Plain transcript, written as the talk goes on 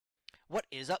What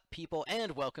is up, people,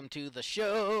 and welcome to the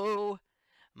show.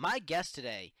 My guest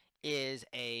today is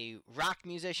a rock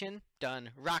musician, done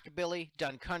rockabilly,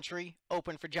 done country,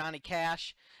 opened for Johnny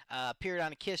Cash, appeared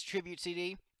on a Kiss tribute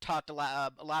CD, talked a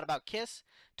lot about Kiss,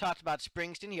 talked about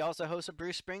Springsteen. He also hosts a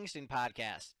Bruce Springsteen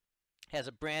podcast. Has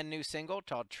a brand new single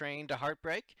called Train to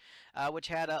Heartbreak, which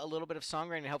had a little bit of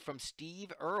songwriting help from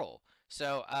Steve Earle.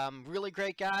 So, really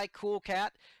great guy, cool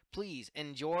cat. Please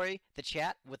enjoy the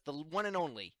chat with the one and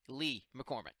only Lee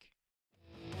McCormack.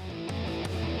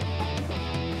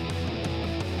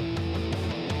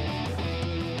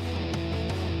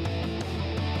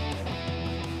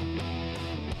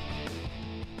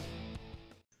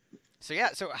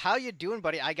 So how you doing,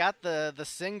 buddy? I got the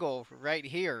single right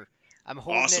here. I'm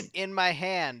holding Awesome. it in my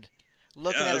hand,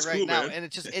 looking Yeah, at it that's right cool, now, man. and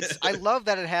it's I love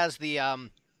that it has the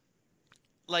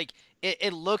like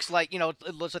it looks like,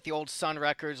 it looks like the old Sun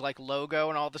Records like logo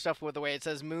and all the stuff with the way it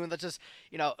says Moon. That's just,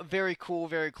 very cool,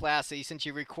 very classy since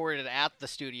you recorded it at the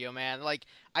studio, man. Like,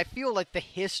 I feel like the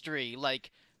history like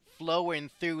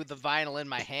flowing through the vinyl in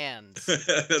my hands.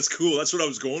 That's cool. That's what I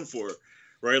was going for,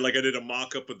 right? Like I did a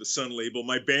mock-up of the Sun label.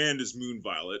 My band is Moon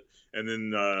Violet, and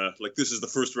then like this is the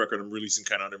first record I'm releasing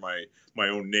kind of under my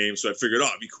own name. So I figured,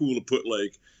 it'd be cool to put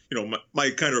like,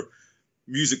 my kind of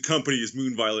music company is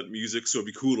Moon Violet Music, so it'd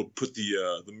be cool to put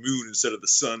the moon instead of the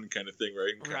sun kind of thing,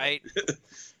 right? Right.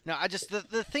 No, I just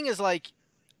the thing is like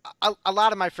a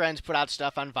lot of my friends put out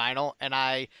stuff on vinyl, and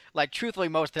I like truthfully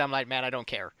most of the time I'm like, man, I don't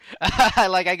care.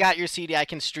 Like, I got your CD, I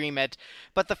can stream it,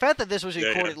 but the fact that this was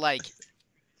recorded like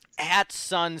at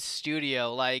Sun's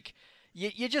studio, like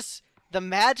you just the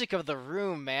magic of the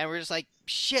room, man. We're just like,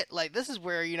 shit, like this is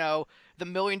where the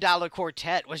 $1 Million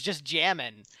Quartet was just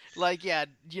jamming. Like,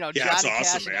 Johnny that's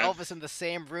Cash awesome, and man. Elvis in the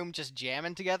same room just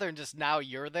jamming together, and just now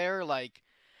you're there, like.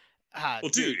 Well,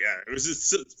 dude, yeah,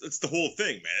 it's the whole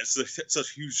thing, man. It's such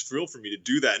a huge thrill for me to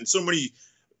do that. And so many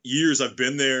years I've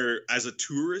been there as a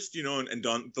tourist, and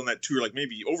done that tour like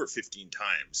maybe over 15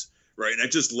 times, right? And I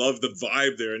just love the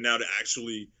vibe there. And now to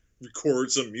actually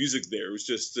record some music there was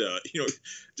just,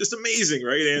 just amazing,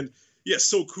 right? And yeah,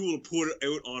 so cool to put it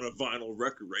out on a vinyl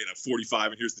record, right? At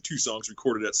 45, and here's the two songs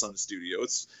recorded at Sun Studio.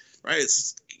 It's right.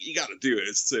 It's you got to do it.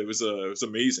 It was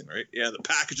amazing, right? Yeah, the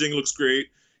packaging looks great.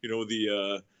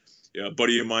 Yeah, a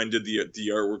buddy of mine did the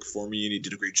artwork for me, and he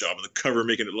did a great job on the cover,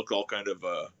 making it look all kind of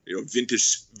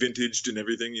vintaged and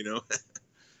everything.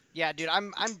 Yeah, dude,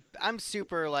 I'm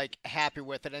super like happy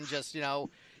with it, and just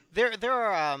there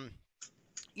are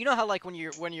how like when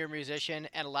you're a musician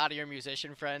and a lot of your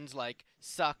musician friends like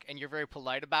suck and you're very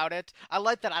polite about it. I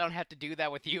like that I don't have to do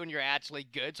that with you, and you're actually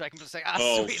good, so I can just say,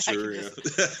 Oh, sweet, sure, I can yeah.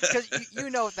 just because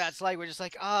you know what that's like. We're just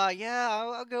like, yeah,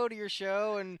 I'll go to your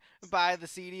show and buy the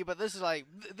CD, but this is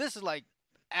like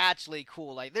actually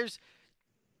cool. Like there's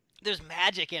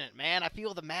magic in it, man. I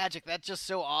feel the magic. That's just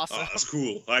so awesome. Oh, that's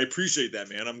cool. I appreciate that,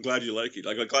 man. I'm glad you like it.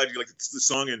 Like, I'm glad you like the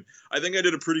song, and I think I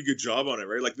did a pretty good job on it,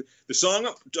 right? Like the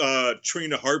song "Train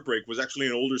to Heartbreak" was actually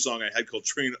an older song I had called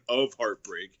 "Train of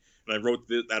Heartbreak," and I wrote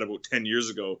that about 10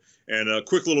 years ago. And a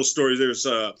quick little story: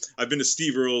 I've been to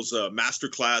Steve Earle's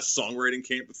masterclass songwriting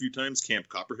camp a few times, Camp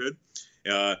Copperhead,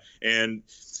 and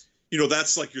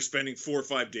that's like you're spending 4 or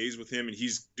 5 days with him, and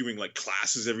he's doing like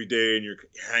classes every day, and you're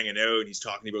hanging out, and he's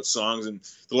talking about songs. And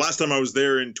the last time I was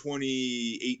there in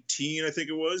 2018, I think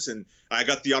it was, and I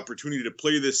got the opportunity to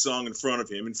play this song in front of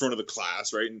him, in front of the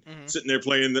class, right? And sitting there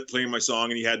playing my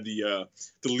song, and he had the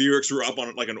lyrics were up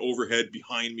on like an overhead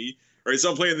behind me. Right,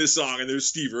 so I'm playing this song, and there's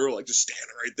Steve Earle, like just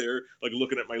standing right there, like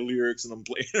looking at my lyrics, and I'm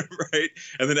playing them, right.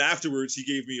 And then afterwards, he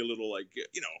gave me a little like,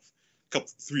 couple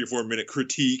 3 or 4 minute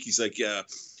critique. He's like, yeah,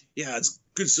 it's a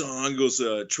good song. He goes,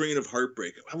 Train of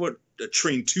Heartbreak. How about a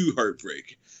Train to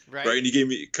Heartbreak? Right. And he gave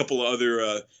me a couple of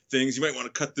other things. You might want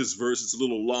to cut this verse. It's a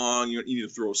little long. You need to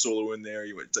throw a solo in there.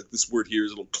 It's like this word here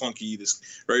is a little clunky.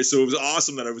 Right. So it was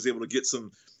awesome that I was able to get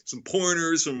some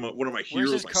pointers from one of my heroes.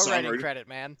 Where's his co-writing credit,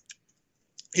 man?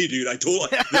 Hey, dude, I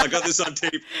got this on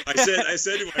tape. I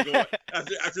said to him, I go,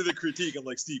 after the critique, I'm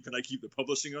like, Steve, can I keep the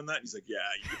publishing on that? And he's like, yeah,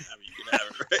 you can have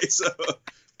it, right?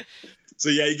 So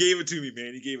yeah, he gave it to me,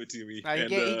 man. He gave it to me. He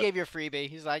gave you a freebie.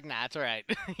 He's like, nah, it's all right.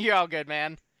 You're all good,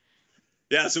 man.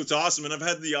 Yeah, so it's awesome, and I've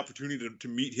had the opportunity to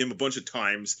meet him a bunch of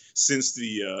times since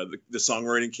the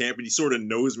songwriting camp, and he sort of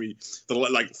knows me.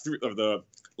 The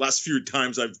last few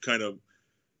times I've kind of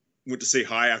went to say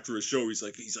hi after a show, he's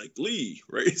like Lee,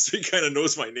 right? So he kind of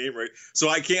knows my name, right? So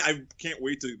I can't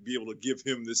wait to be able to give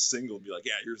him this single and be like,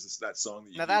 yeah, here's that song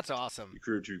that you. Now that's awesome.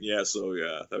 Yeah, so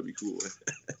yeah, that'd be cool.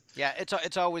 Yeah,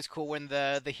 it's always cool when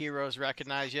the heroes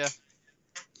recognize you.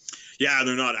 Yeah,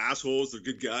 they're not assholes. They're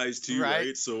good guys too,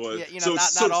 right? So, yeah,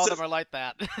 not all of them are like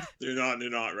that. They're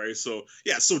not, right? So,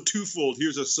 yeah, so twofold.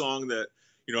 Here's a song that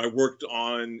I worked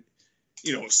on,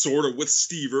 sort of with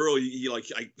Steve Earle.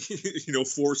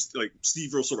 Forced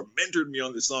Steve Earle sort of mentored me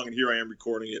on this song, and here I am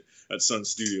recording it at Sun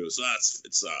Studios.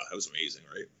 So that was amazing,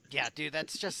 right? Yeah, dude,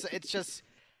 it's just.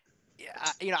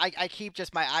 Yeah, I keep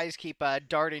my eyes keep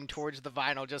darting towards the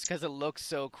vinyl just because it looks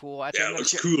so cool. It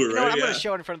looks cooler, right? I'm going to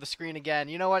show it in front of the screen again.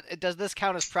 You know what? Does this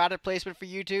count as product placement for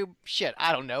YouTube? Shit,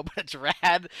 I don't know, but it's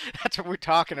rad. That's what we're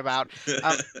talking about.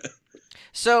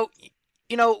 So,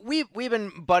 we've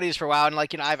been buddies for a while, and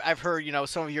I've heard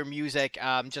some of your music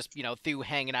just through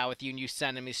hanging out with you and you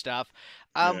sending me stuff.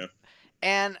 Yeah.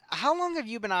 And how long have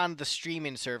you been on the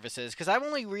streaming services? Because I've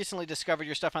only recently discovered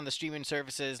your stuff on the streaming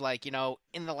services,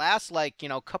 in the last,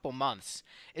 couple months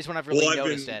is when I've really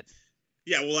noticed it.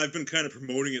 Yeah, well, I've been kind of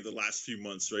promoting it the last few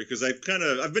months, right? Because I've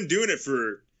been doing it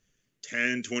for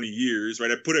 10, 20 years, right?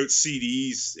 I put out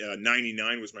CDs.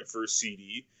 99 was my first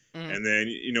CD. Mm-hmm. And then,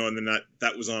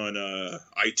 that was on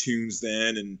iTunes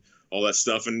then and all that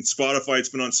stuff. And Spotify, it's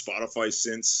been on Spotify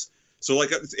since. So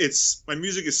my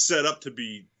music is set up to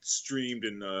be streamed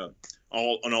in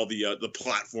all the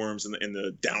platforms and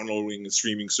the downloading and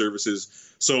streaming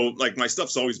services. So my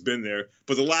stuff's always been there.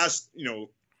 But the last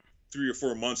 3 or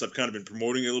 4 months, I've kind of been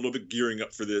promoting it a little bit, gearing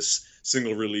up for this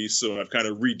single release. So I've kind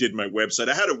of redid my website.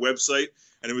 I had a website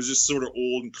and it was just sort of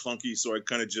old and clunky, so I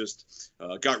kind of just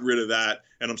got rid of that.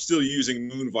 And I'm still using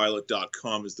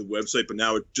moonviolet.com as the website, but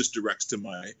now it just directs to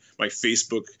my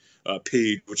Facebook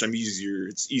page, which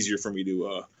it's easier for me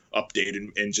to update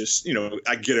and just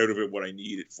I get out of it what I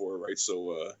need it for, right?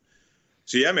 So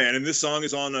yeah, man. And this song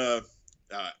is on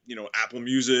Apple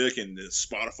Music and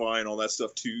Spotify and all that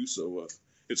stuff too. So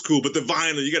it's cool. But the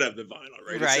vinyl, you gotta have the vinyl,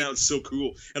 right? It sounds so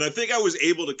cool. And I think I was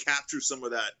able to capture some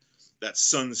of that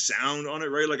Sun sound on it,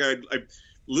 right? I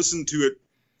listened to it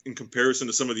in comparison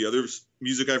to some of the other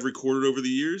music I've recorded over the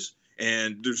years.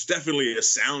 And there's definitely a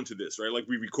sound to this, right?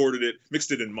 We recorded it,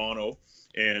 mixed it in mono,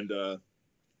 and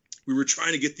we were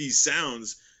trying to get these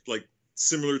sounds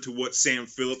similar to what Sam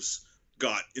Phillips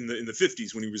got in the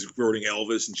 50s when he was recording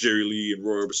Elvis and Jerry Lee and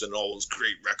Roy Orbison and all those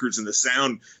great records. And the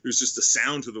sound, there's just a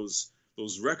sound to those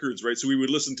records, right? So we would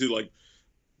listen to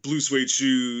Blue Suede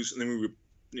Shoes, and then we would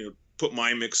put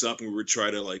my mix up, and we would try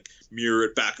to mirror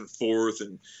it back and forth.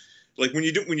 And when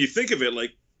you think of it,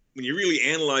 when you really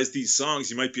analyze these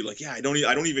songs, you might be yeah, I don't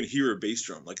even hear a bass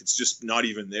drum. It's just not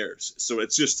even there. So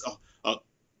it's just a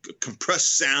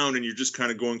compressed sound, and you're just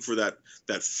kind of going for that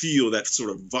feel, that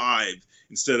sort of vibe,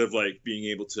 instead of being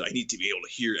able to, I need to be able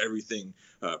to hear everything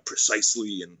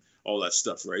precisely and all that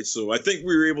stuff, right? So I think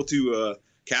we were able to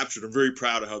capture it. I'm very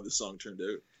proud of how this song turned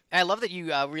out. I love that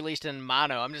you released in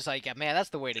mono. I'm just man, that's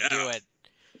the way to do it.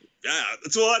 Yeah,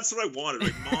 that's what I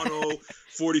wanted. Mono,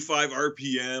 45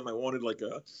 RPM. I wanted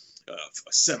a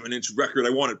 7-inch record. I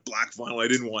wanted black vinyl. I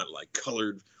didn't want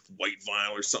colored white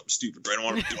vinyl or something stupid, right? I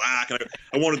wanted black.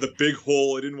 I wanted the big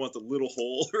hole. I didn't want the little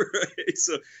hole, right?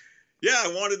 So yeah,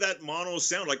 I wanted that mono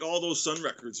sound. All those Sun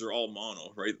records are all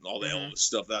mono, right? All the Elvis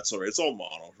stuff, that's all right. It's all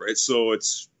mono, right? So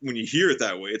it's, when you hear it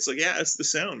that way, it's yeah, it's the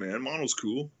sound, man. Mono's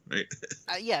cool, right?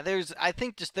 Yeah, I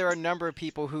think there are a number of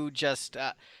people who just,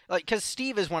 because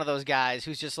Steve is one of those guys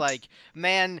who's just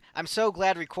man, I'm so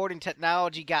glad recording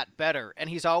technology got better. And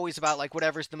he's always about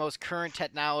whatever's the most current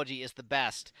technology is the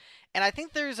best. And I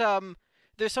think there's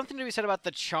something to be said about the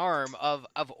charm of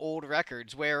old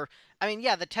records where,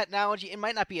 yeah, the technology, it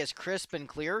might not be as crisp and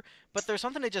clear, but there's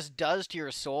something it just does to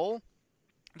your soul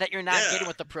that you're not getting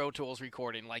with the Pro Tools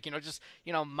recording.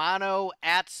 Mono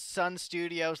at Sun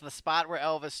Studios, the spot where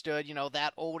Elvis stood,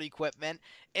 that old equipment.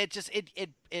 It just,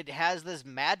 it has this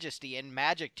majesty and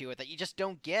magic to it that you just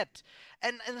don't get.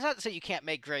 And it's not to say you can't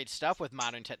make great stuff with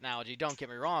modern technology, don't get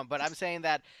me wrong, but I'm saying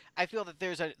that I feel that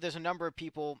there's a number of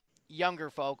people, younger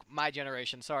folk, my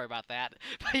generation, sorry about that,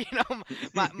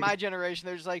 but my generation,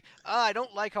 they're just I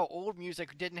don't like how old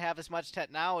music didn't have as much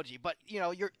technology, but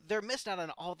they're missing out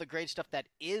on all the great stuff that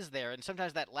is there, and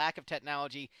sometimes that lack of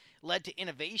technology led to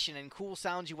innovation and cool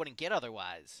sounds you wouldn't get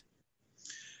otherwise.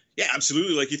 Yeah,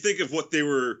 absolutely. You think of what they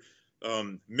were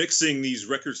mixing these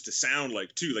records to sound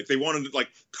too. They wanted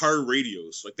car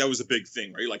radios, that was a big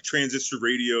thing, right? Transistor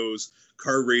radios,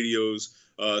 car radios.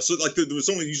 So there was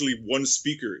only usually one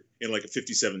speaker in a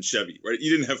 57 Chevy, right?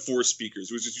 You didn't have 4 speakers.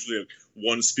 It was just usually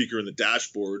one speaker in the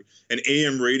dashboard. And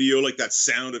AM radio, that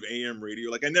sound of AM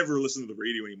radio. I never listen to the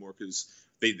radio anymore because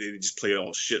they just play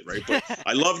all shit, right? But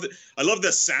I love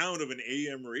the sound of an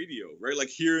AM radio, right?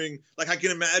 Hearing, I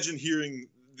can imagine hearing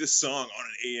this song on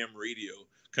an AM radio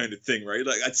kind of thing, right?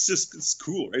 Like it's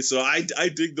cool, right? So I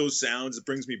dig those sounds. It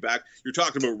brings me back. You're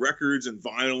talking about records and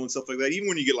vinyl and stuff like that. Even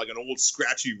when you get like an old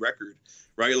scratchy record,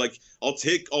 right? Like I'll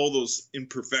take all those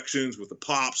imperfections with the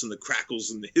pops and the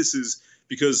crackles and the hisses,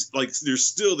 because like there's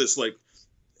still this like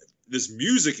this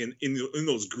music in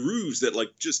those grooves that like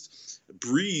just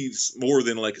breathes more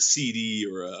than like a CD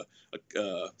or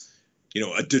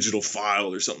a digital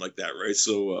file or something like that, right?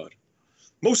 So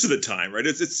most of the time, right?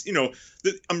 It's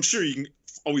I'm sure you can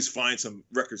always find some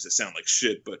records that sound like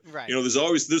shit, but right.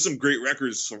 There's some great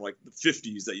records from like the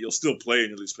 50s that you'll still play and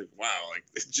you'll just be like, wow, like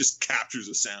it just captures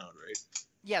a sound, right?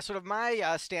 Yeah, sort of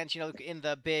my stance, in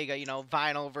the big,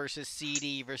 vinyl versus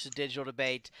CD versus digital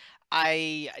debate,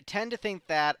 I tend to think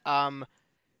that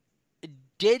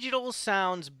digital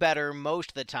sounds better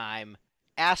most of the time.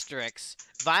 Asterisk,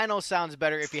 vinyl sounds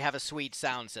better if you have a sweet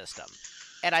sound system.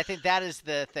 And I think that is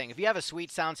the thing. If you have a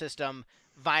sweet sound system,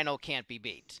 vinyl can't be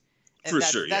beat. And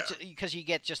that's because you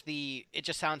get it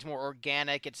just sounds more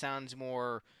organic. It sounds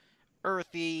more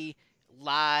earthy,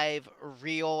 live,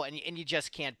 real, and you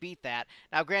just can't beat that.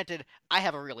 Now, granted, I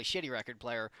have a really shitty record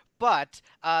player, but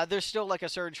there's still like a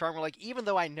certain charm where, like, even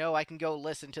though I know I can go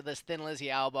listen to this Thin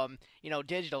Lizzy album,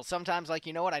 digital, sometimes, like,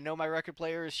 I know my record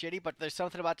player is shitty, but there's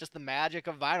something about just the magic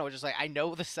of vinyl. Just like, I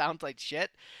know this sounds like shit,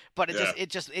 but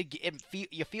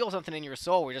you feel something in your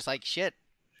soul. We're just like, shit,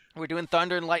 we're doing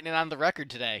thunder and lightning on the record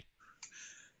today.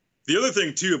 The other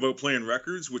thing, too, about playing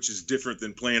records, which is different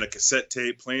than playing a cassette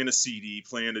tape, playing a CD,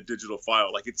 playing a digital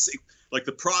file, like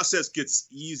the process gets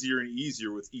easier and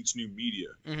easier with each new media,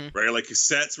 right? Like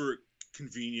cassettes were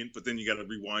convenient, but then you got to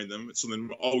rewind them. So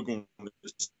then all we're going to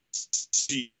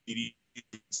CD.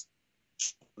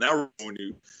 Now we're going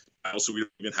to also we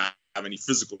don't even have any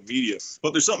physical media.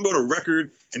 But there's something about a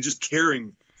record and just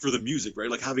caring for the music, right?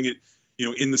 Like having it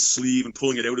in the sleeve and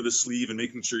pulling it out of the sleeve and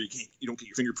making sure you don't get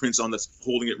your fingerprints on that's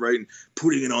holding it right, and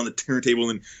putting it on the turntable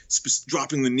and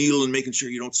dropping the needle and making sure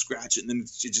you don't scratch it, and then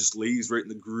it just lays right in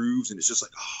the grooves, and it's just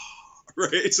like,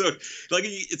 right. So like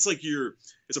it's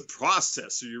a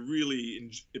process. So you're really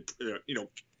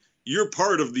you're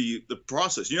part of the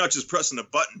process. You're not just pressing a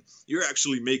button. You're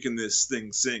actually making this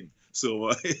thing sing.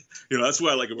 So that's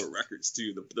what I like about records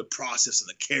too, the process and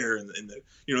the care and the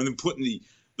and then putting the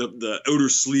outer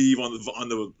sleeve on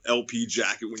the LP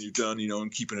jacket when you're done,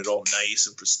 and keeping it all nice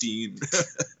and pristine.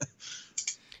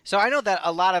 So I know that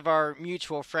a lot of our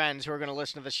mutual friends who are going to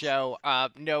listen to the show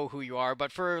know who you are,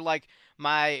 but for like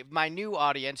my new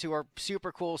audience who are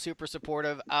super cool, super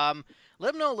supportive,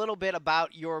 let them know a little bit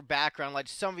about your background, like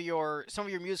some of your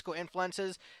musical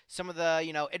influences, some of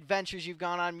the adventures you've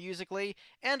gone on musically,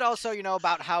 and also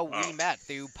about how we met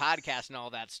through podcasts and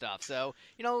all that stuff. So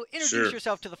introduce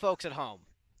yourself to the folks at home.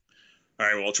 All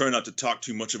right, well, I'll try not to talk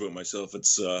too much about myself.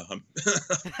 It's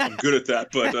I'm good at that,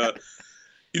 but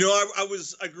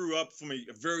I grew up from a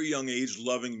very young age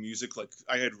loving music. Like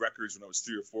I had records when I was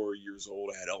 3 or 4 years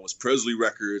old. I had Elvis Presley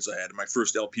records. I had my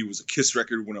first LP was a Kiss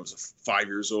record when I was 5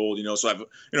 years old. So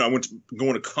I went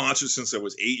going to concerts since I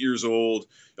was 8 years old.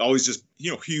 Always just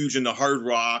huge into hard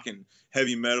rock and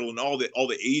heavy metal and all the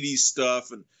 80s stuff,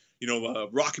 and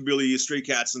rockabilly, Stray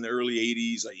Cats in the early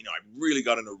 80s. I really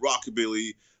got into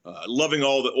rockabilly. Loving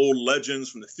all the old legends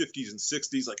from the 50s and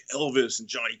 60s, like Elvis and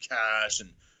Johnny Cash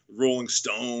and Rolling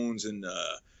Stones and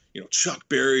Chuck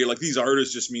Berry. Like these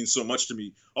artists just mean so much to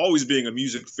me. Always being a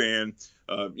music fan,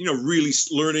 really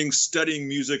studying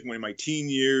music in my teen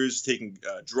years, taking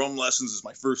drum lessons as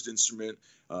my first instrument.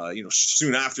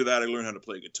 Soon after that, I learned how to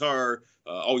play guitar.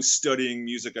 Always studying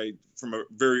music. From a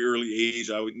very early age,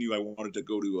 I knew I wanted to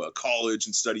go to college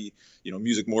and study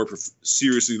music more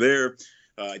seriously there.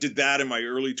 I did that in my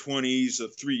early 20s,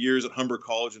 3 years at Humber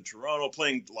College in Toronto,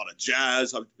 playing a lot of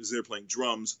jazz. I was there playing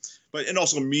drums, and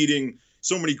also meeting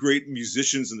so many great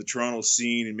musicians in the Toronto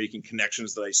scene and making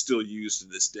connections that I still use to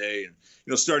this day.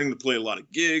 And, starting to play a lot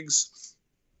of gigs.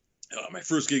 My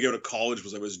first gig out of college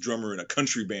I was a drummer in a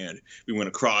country band. We went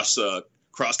across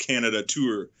Canada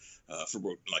tour for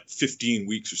about like 15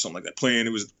 weeks or something like that playing.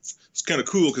 It was kind of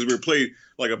cool because we were playing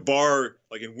like a bar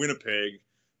like in Winnipeg,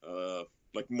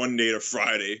 like Monday to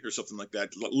Friday or something like that.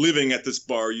 Living at this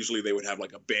bar, usually they would have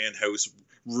like a band house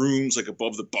rooms like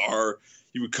above the bar.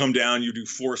 You would come down, you do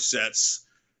 4 sets,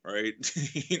 right?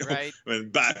 Right.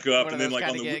 And back up, One and then like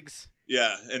on the gigs.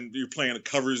 Yeah, and you're playing the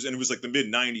covers, and it was like the mid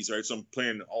 '90s, right? So I'm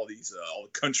playing all these all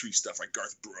the country stuff, like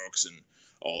Garth Brooks and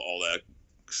all that,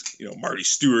 Marty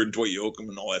Stewart and Dwight Yoakam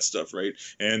and all that stuff, right?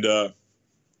 And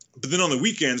but then on the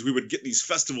weekends we would get these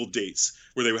festival dates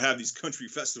where they would have these country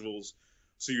festivals.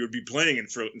 So you would be playing in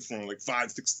front of like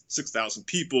 5,000 to 6,000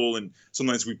 people, and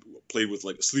sometimes we played with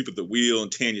like Asleep at the Wheel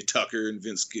and Tanya Tucker and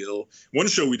Vince Gill. One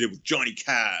show we did with Johnny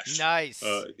Cash. Nice.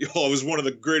 It was one of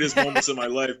the greatest moments of my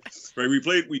life. Right,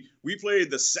 we played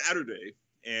the Saturday,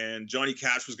 and Johnny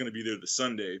Cash was going to be there the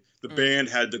Sunday. The band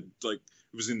had to it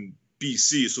was in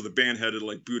BC, so the band had to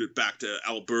boot it back to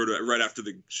Alberta right after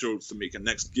the show to make a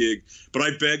next gig. But I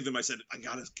begged them. I said,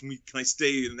 can I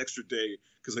stay an extra day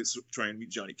because I try and meet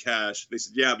Johnny Cash? They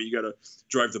said, yeah, but you got to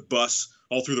drive the bus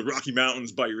all through the Rocky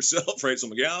Mountains by yourself, right? So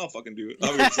I'm like, yeah, I'll fucking do it.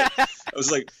 I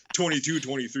was like 22,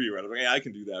 23, right? I'm like, yeah, I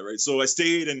can do that, right? So I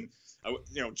stayed, and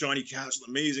Johnny Cash was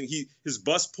amazing. His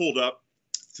bus pulled up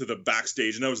to the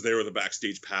backstage, and I was there with a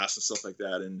backstage pass and stuff like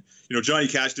that. And Johnny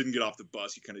Cash didn't get off the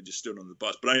bus; he kind of just stood on the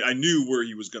bus. But I knew where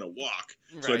he was going to walk,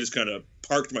 so I just kind of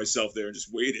parked myself there and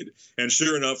just waited. And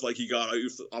sure enough, he got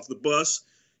off the bus,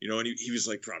 and he was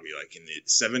probably in the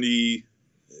 70,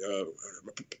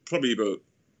 probably about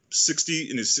 60,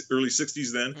 in his early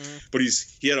 60s then. But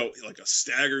he had a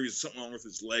stagger. He's something wrong with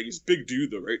his leg. He's a big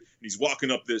dude though, right? And he's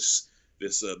walking up this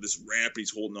ramp.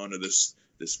 He's holding on to this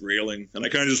railing, and I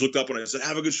kind of just looked up and I said,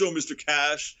 "Have a good show, Mr.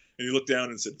 Cash." And he looked down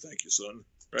and said, "Thank you, son."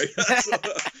 Right? So,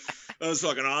 that was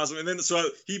fucking awesome. And then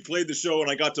he played the show, and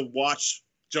I got to watch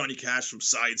Johnny Cash from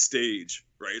side stage,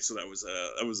 right? So that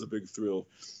was a big thrill.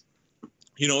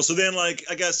 So then I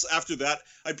guess after that,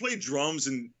 I played drums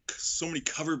in so many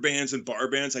cover bands and bar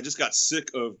bands. I just got sick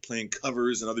of playing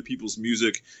covers and other people's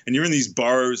music. And you're in these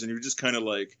bars, and you're just kind of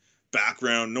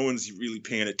background, no one's really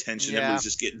paying attention. Everybody's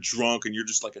just getting drunk, and you're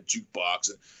just like a jukebox.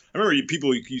 And I remember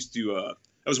people used to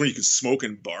that was when you could smoke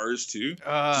in bars too.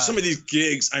 So some of these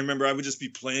gigs, I remember I would just be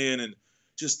playing, and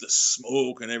just the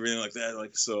smoke and everything like that,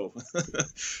 so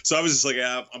so I was just like,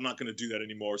 yeah, I'm not going to do that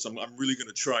anymore. So I'm really going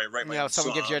to try and write my own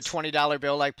someone songs. gives you a $20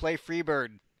 bill, play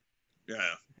Freebird.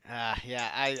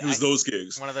 It was those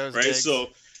gigs, one of those right gigs. So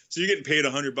you're getting paid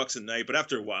 $100 a night, but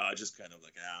after a while, I just kind of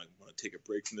I want to take a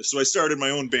break from this. So I started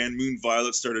my own band, Moon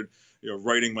Violet. Started,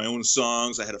 writing my own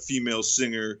songs. I had a female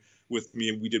singer with me,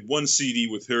 and we did one CD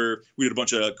with her. We did a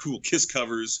bunch of cool Kiss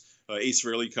covers, Ace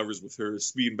Frehley covers with her,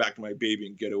 Speeding Back to My Baby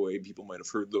and Getaway. People might have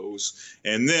heard those.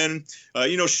 And then,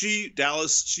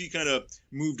 Dallas, she kind of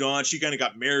moved on. She kind of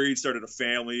got married, started a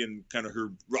family, and kind of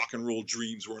her rock and roll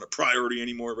dreams weren't a priority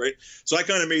anymore, right? So I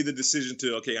kind of made the decision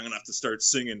to, okay, I'm going to have to start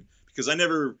singing, because I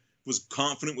never was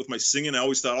confident with my singing. I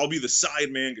always thought I'll be the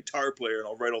sideman guitar player, and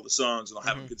I'll write all the songs, and I'll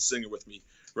have a good singer with me,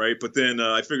 right? But then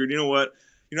I figured, you know what?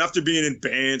 After being in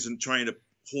bands and trying to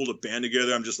hold a band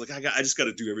together, I'm just like, I just got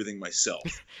to do everything myself,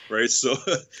 right? So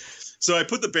I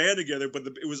put the band together, but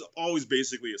it was always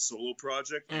basically a solo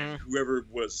project. And whoever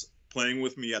was playing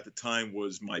with me at the time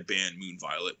was my band, Moon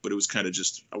Violet, but it was kind of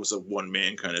just, I was a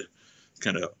one-man kind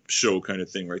of show kind of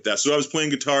thing, right? So I was playing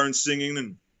guitar and singing,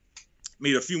 and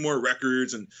made a few more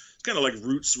records, and it's kind of like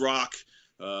roots rock,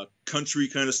 country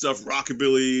kind of stuff,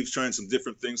 rockabilly, trying some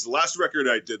different things. The last record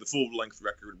I did, the full-length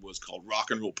record, was called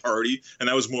Rock and Roll Party, and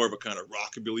that was more of a kind of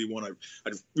rockabilly one.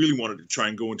 I really wanted to try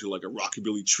and go into like a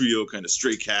rockabilly trio, kind of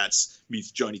Stray Cats meets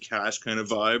Johnny Cash kind of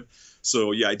vibe.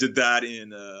 So yeah, I did that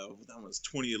in that was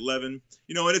 2011. And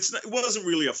it wasn't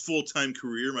really a full-time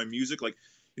career, my music.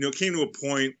 It came to a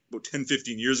point about 10,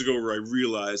 15 years ago where I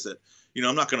realized that,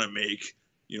 I'm not going to make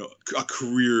a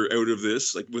career out of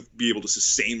this, be able to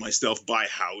sustain myself, buy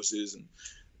houses,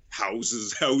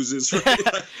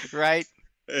 right? Right.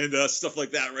 And stuff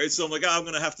like that, right? So I'm like, I'm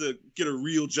going to have to get a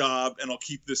real job, and I'll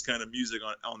keep this kind of music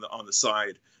on the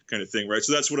side kind of thing, right?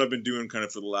 So that's what I've been doing kind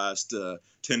of for the last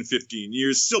 10, 15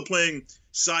 years. Still playing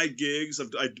side gigs.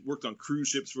 I worked on cruise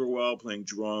ships for a while, playing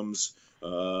drums.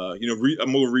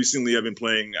 More recently, I've been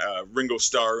playing Ringo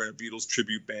Starr in a Beatles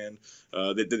tribute band.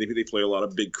 They play a lot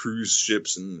of big cruise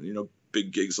ships and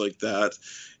big gigs like that.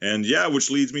 And yeah, which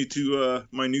leads me to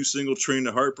my new single, Train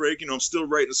to Heartbreak. I'm still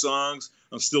writing songs.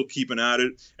 I'm still keeping at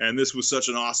it. And this was such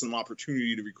an awesome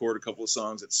opportunity to record a couple of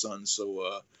songs at Sun.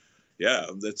 So yeah,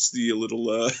 that's the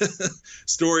little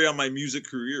story on my music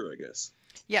career, I guess.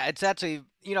 Yeah, it's actually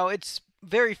it's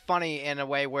very funny in a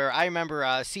way where I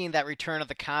remember seeing that Return of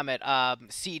the Comet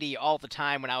CD all the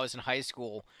time when I was in high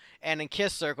school. And in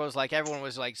Kiss circles, everyone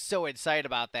was so excited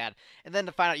about that. And then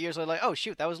to find out years later, oh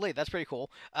shoot, that was Lee. That's pretty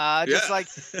cool.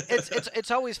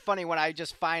 It's always funny when I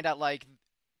just find out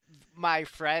my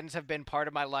friends have been part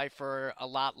of my life for a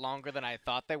lot longer than I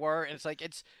thought they were. And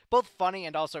it's both funny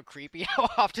and also creepy how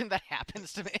often that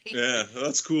happens to me. Yeah,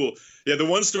 that's cool. Yeah, the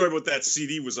one story about that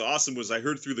CD was awesome was I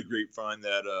heard through the grapevine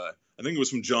that I think it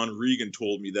was from John Regan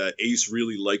told me that Ace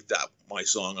really liked my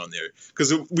song on there.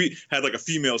 Because we had a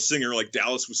female singer,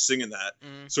 Dallas was singing that.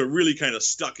 So it really kind of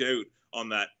stuck out on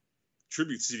that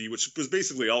tribute CD, which was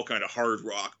basically all kind of hard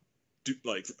rock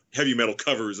like heavy metal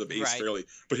covers of Ace Right. Frehley,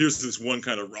 but here's this one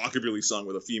kind of rockabilly song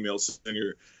with a female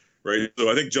singer, right?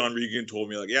 So I think John Regan told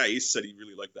me like, yeah, Ace said he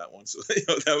really liked that one, so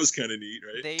that was kind of neat,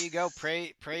 right? There you go.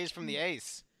 Praise from the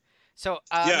ace. So,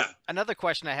 Yeah, another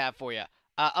question I have for you.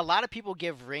 A lot of people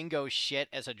give Ringo shit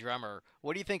as a drummer.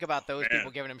 What do you think about those man.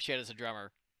 people giving him shit as a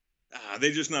drummer?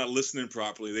 They're just not listening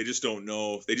properly. They just don't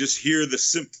know. They just hear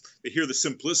they hear the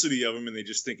simplicity of him, and they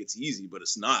just think it's easy, but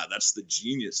it's not. That's the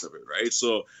genius of it, right?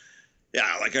 So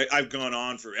yeah, like I've gone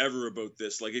on forever about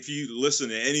this. Like if you listen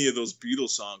to any of those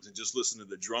Beatles songs and just listen to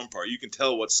the drum part, you can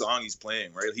tell what song he's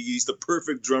playing, right? He's the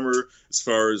perfect drummer as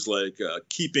far as like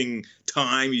keeping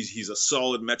time. He's a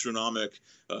solid metronomic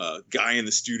guy in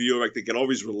the studio. Like they could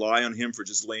always rely on him for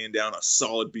just laying down a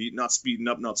solid beat, not speeding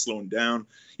up, not slowing down.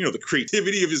 You know, the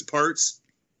creativity of his parts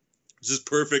is just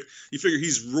perfect. You figure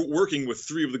he's working with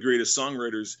three of the greatest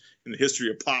songwriters in the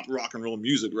history of pop, rock, and roll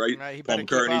music, right? Paul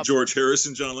McCartney, George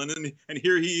Harrison, John Lennon, and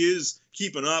here he is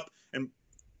keeping up and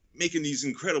making these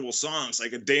incredible songs,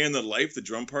 like A Day in the Life, the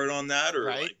drum part on that, or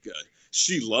Right. like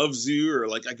She Loves You, or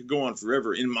like I could go on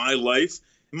forever. In My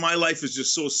Life is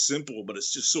just so simple, but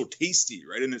it's just so tasty,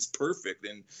 right? And it's perfect.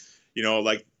 And you know,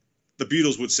 like the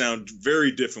Beatles would sound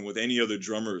very different with any other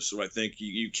drummer. So I think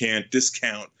you can't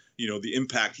discount, you know, the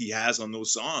impact he has on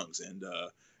those songs. And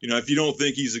you know, if you don't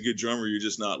think he's a good drummer, you're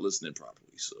just not listening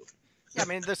properly. So Yeah, I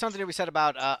mean, there's something to be said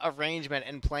about arrangement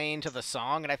and playing to the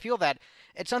song, and I feel that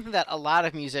it's something that a lot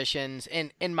of musicians,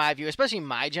 in my view, especially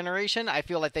my generation, I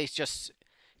feel like they just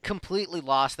completely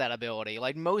lost that ability.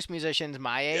 Like most musicians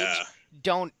my age yeah,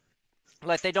 don't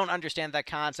like they don't understand that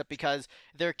concept because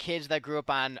they're kids that grew up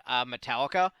on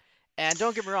Metallica. And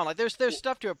don't get me wrong, like there's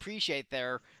stuff to appreciate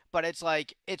there, but it's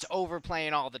like it's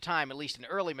overplaying all the time, at least in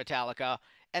early Metallica.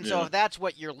 And so yeah. if that's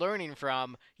what you're learning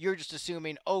from, you're just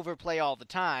assuming overplay all the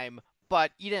time,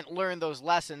 but you didn't learn those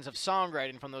lessons of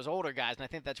songwriting from those older guys. And I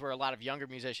think that's where a lot of younger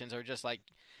musicians are just like,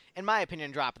 in my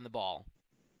opinion, dropping the ball.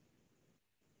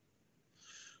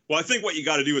 Well, I think what you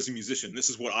got to do as a musician, this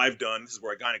is what I've done. This is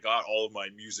where I kind of got all of my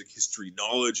music history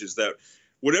knowledge. Is that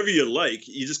whatever you like,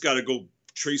 you just got to go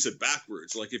trace it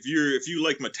backwards. Like if you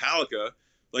like Metallica,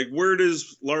 like where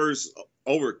does Lars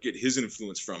Ulrich get his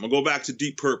influence from? I'll go back to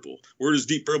Deep Purple. Where does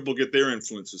Deep Purple get their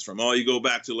influences from? Oh, you go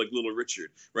back to like Little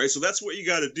Richard, right? So that's what you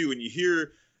got to do. And you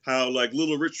hear how like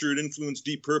Little Richard influenced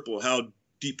Deep Purple, how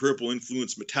Deep Purple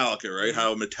influenced Metallica, right?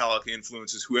 How Metallica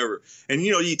influences whoever. And,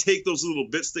 you know, you take those little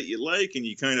bits that you like and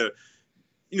you kind of,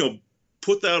 you know,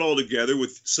 put that all together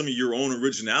with some of your own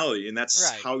originality. And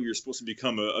that's Right. how you're supposed to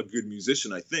become a good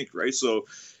musician, I think, right? So,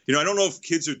 you know, I don't know if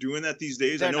kids are doing that these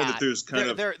days. They're I know not. that there's kind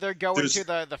of They're going there's to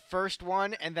the first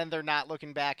one and then they're not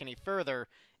looking back any further.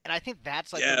 And I think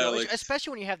that's like the yeah, real like issue,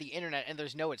 especially when you have the internet and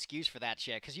there's no excuse for that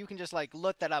shit because you can just like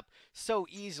look that up so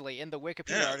easily in the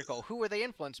Wikipedia yeah. article. Who were they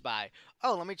influenced by?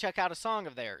 Oh, let me check out a song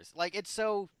of theirs. Like it's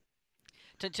so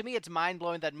to me it's mind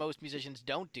blowing that most musicians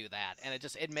don't do that, and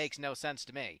it makes no sense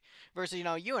to me. Versus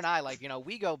you and I like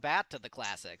we go back to the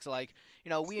classics. Like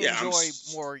we Yeah, enjoy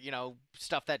more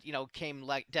stuff that came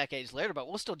like decades later, but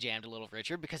we'll still jam to Little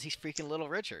Richard because he's freaking Little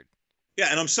Richard. Yeah,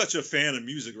 and I'm such a fan of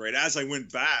music, right? As I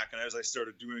went back and as I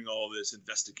started doing all this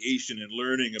investigation and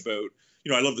learning about,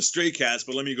 I love the Stray Cats,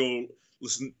 but let me go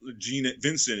listen to Gene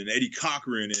Vincent and Eddie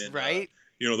Cochran and, Right.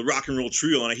 The Rock and Roll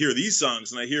Trio, and I hear these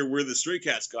songs and I hear where the Stray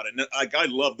Cats got it. And I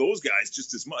love those guys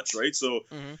just as much, right? So,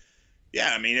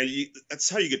 yeah, I mean, that's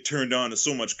how you get turned on to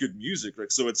so much good music,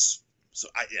 right? So I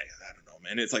don't know,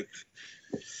 man. It's like,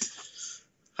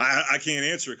 I can't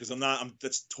answer it because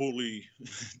that's totally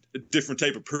a different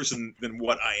type of person than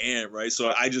what I am, right?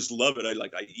 So I just love it.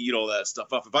 I eat all that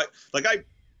stuff up. I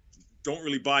don't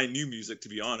really buy new music, to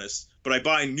be honest, but I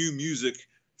buy new music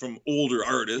from older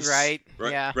artists. Right.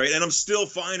 Yeah. Right. And I'm still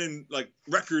finding like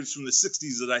records from the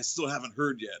 60s that I still haven't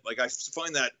heard yet. Like I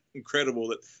find that incredible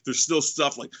that there's still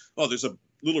stuff like, oh, there's a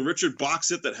Little Richard box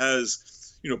set that has,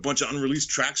 a bunch of unreleased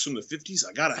tracks from the 50s.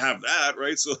 I gotta have that,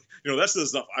 right? So, that's the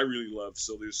stuff I really love.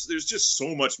 So there's just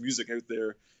so much music out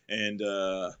there, and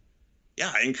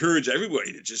I encourage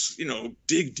everybody to just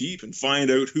dig deep and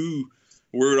find out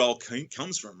where it all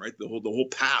comes from, right? The whole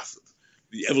path,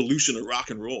 the evolution of rock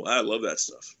and roll. I love that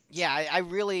stuff. Yeah,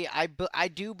 I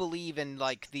do believe in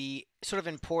like the sort of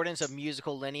importance of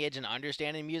musical lineage and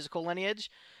understanding musical lineage,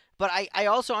 but I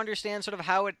also understand sort of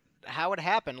how it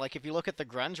happened. Like if you look at the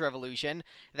grunge revolution,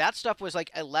 that stuff was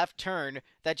like a left turn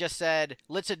that just said,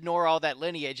 let's ignore all that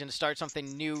lineage and start something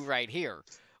new right here,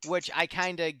 which I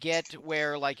kind of get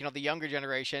where like, the younger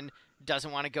generation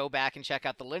doesn't want to go back and check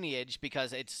out the lineage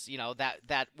because it's,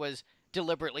 that was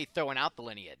deliberately throwing out the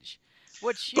lineage.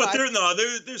 Which, but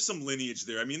there's some lineage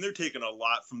there. I mean, they're taking a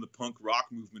lot from the punk rock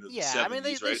movement of the 70s, I mean,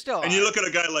 they right? still and are. you look at a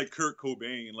guy like Kurt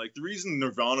Cobain, like the reason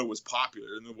Nirvana was popular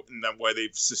and that why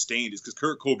they've sustained is because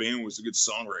Kurt Cobain was a good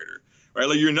songwriter, right?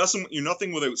 Like you're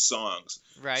nothing without songs,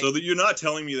 right? So that you're not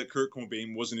telling me that Kurt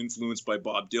Cobain wasn't influenced by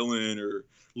Bob Dylan or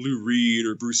Lou Reed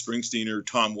or Bruce Springsteen or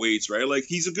Tom Waits, right? Like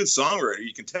he's a good songwriter.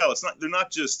 You can tell they're not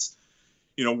just,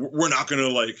 we're not gonna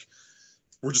like.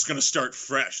 We're just going to start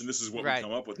fresh, and this is what we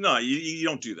come up with. No, you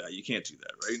don't do that. You can't do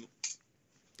that, right?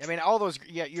 I mean, all those,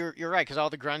 you're right, because all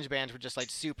the grunge bands were just,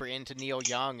 like, super into Neil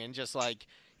Young, and just, like,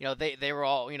 they were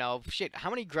all, shit,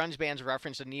 how many grunge bands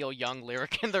reference a Neil Young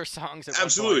lyric in their songs at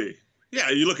Absolutely. one point?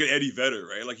 Yeah, you look at Eddie Vedder,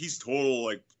 right? Like, he's total,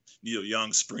 like, Neil Young,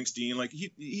 Springsteen. Like,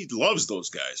 he loves those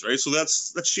guys, right? So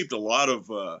that's shaped a lot of,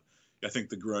 I think,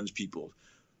 the grunge people.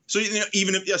 So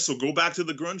so go back to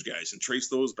the grunge guys and trace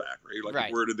those back, right?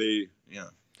 Like where did they? Yeah.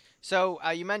 So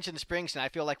you mentioned Springsteen. I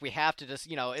feel like we have to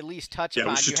just at least touch upon.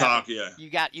 Yeah, we should talk. You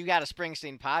got a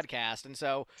Springsteen podcast, and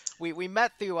so we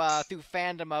met through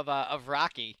fandom of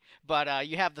Rocky, but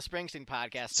you have the Springsteen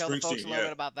podcast. Tell the folks a little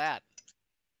bit about that.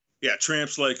 Yeah,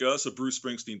 Tramps Like Us, a Bruce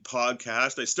Springsteen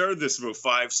podcast. I started this about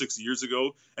 5-6 years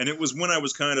ago, and it was when I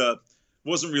was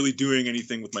wasn't really doing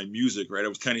anything with my music, right? I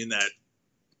was kind of in that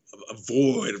a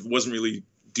void. It wasn't really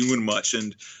doing much,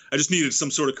 and I just needed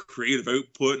some sort of creative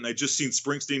output. And I just seen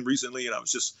Springsteen recently, and I was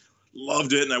just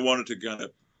loved it, and I wanted to kind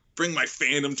of bring my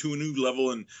fandom to a new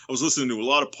level. And I was listening to a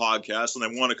lot of podcasts, and I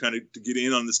want to kind of to get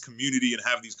in on this community and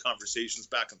have these conversations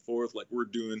back and forth like we're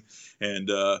doing.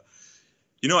 And I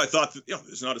thought that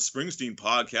there's not a Springsteen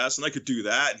podcast, and I could do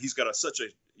that. And he's got such a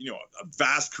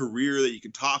vast career that you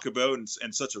can talk about,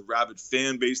 and such a rabid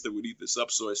fan base that would eat this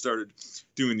up. So I started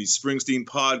doing these Springsteen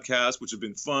podcasts, which have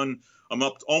been fun. I'm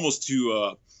up almost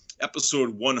to episode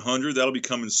 100. That'll be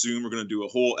coming soon. We're going to do a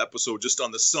whole episode just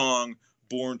on the song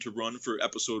Born to Run for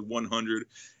episode 100.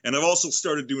 And I've also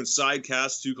started doing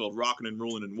sidecasts too, called Rockin' and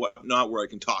Rollin' and Whatnot, where I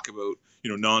can talk about,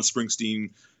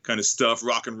 non-Springsteen kind of stuff,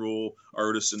 rock and roll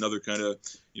artists and other kind of,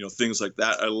 things like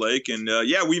that I like. And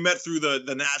we met through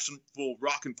the National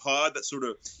Rockin' Pod, that sort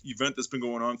of event that's been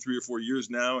going on 3 or 4 years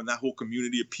now, and that whole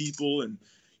community of people and,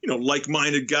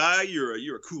 like-minded guy.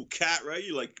 You're a cool cat, right?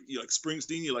 You like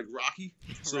Springsteen, you like Rocky.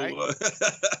 So, right.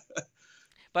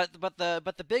 But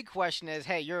the big question is,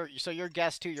 hey, you're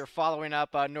guest too. You're following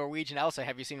up Norwegian Elsa.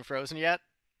 Have you seen Frozen yet?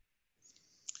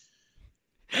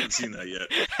 I haven't seen that yet.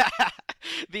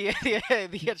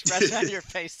 the expression on your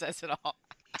face says it all.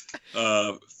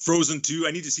 Frozen 2. Do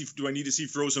I need to see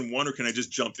Frozen 1, or can I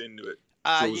just jump into it?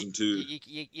 Frozen 2.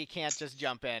 You can't just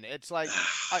jump in. It's like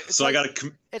so I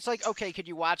gotta. It's like, okay, could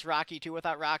you watch Rocky 2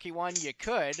 without Rocky 1? You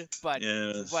could, but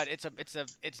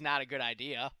it's not a good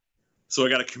idea. So I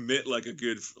got to commit like a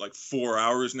good 4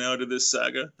 hours now to this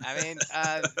saga. I mean,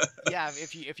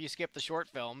 if you skip the short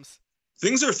films.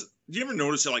 Things are. Do you ever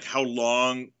notice how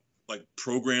long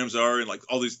programs are and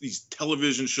all these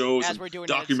television shows as and we're doing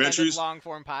documentaries? Long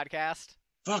form podcast.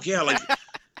 Fuck yeah!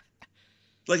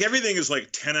 Everything is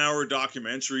 10-hour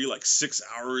documentary, 6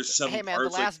 hours, 7 Hey man,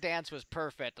 parts. The Last Dance was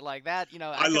perfect. Like that,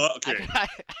 I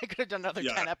could have done another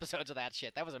 10 episodes of that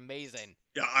shit. That was amazing.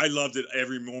 Yeah, I loved it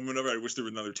every moment of it. I wish there were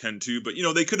another 10 too, but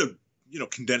they could have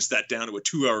condensed that down to a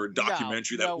 2-hour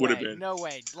documentary. That would have been. No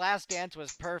way. Last Dance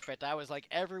was perfect. I was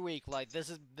every week, this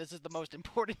is the most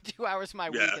important 2 hours of my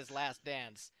week is Last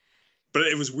Dance. But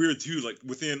it was weird too,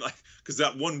 within because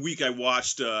that 1 week I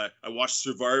watched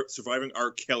Surviving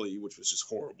R. Kelly, which was just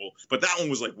horrible. But that one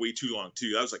was way too long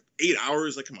too. That was 8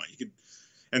 hours. Come on, you could.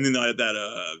 And then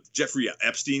that Jeffrey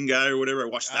Epstein guy or whatever, I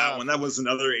watched that one. That was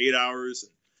another 8 hours.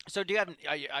 So do you have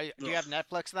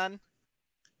Netflix then?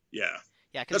 Yeah.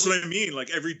 Yeah, that's what I mean.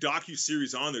 Every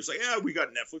docu-series on there, it's we got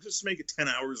Netflix. Let's make it 10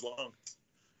 hours long.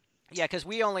 Yeah, because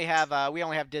we only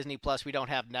have Disney Plus. We don't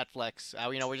have Netflix.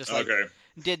 We just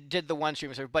did the one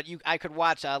stream service. But I could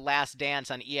watch Last Dance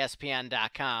on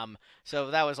ESPN.com.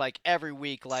 So that was every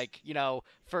week.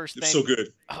 First thing. It's so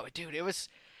good. Oh, dude, it was.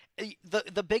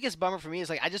 The biggest bummer for me is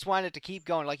I just wanted to keep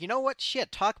going. You know what?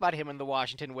 Shit, talk about him and the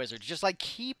Washington Wizards. Just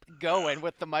keep going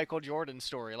with the Michael Jordan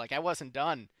story. I wasn't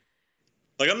done.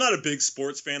 I'm not a big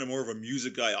sports fan. I'm more of a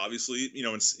music guy, obviously.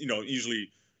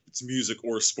 Usually it's music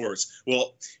or sports.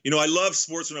 Well, I loved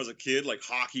sports when I was a kid,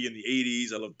 hockey in the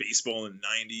 80s. I loved baseball in the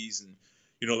 90s, and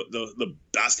the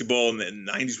basketball in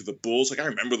the 90s with the Bulls. I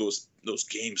remember those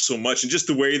games so much, and just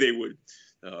the way they would,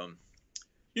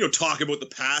 talk about the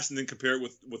past and then compare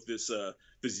it with this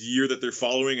year that they're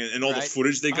following and all the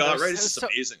footage they got. Right, it's just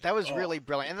amazing. That was really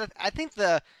brilliant, and I think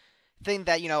the thing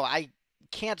that I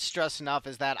can't stress enough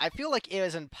is that I feel like it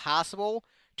is impossible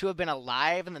to have been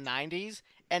alive in the 90s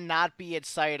and not be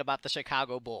excited about the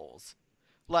Chicago Bulls.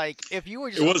 Like, if you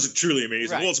were just... It was truly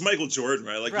amazing. Right. Well, it's Michael Jordan,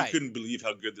 right? Like, Right. you couldn't believe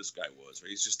how good this guy was, right?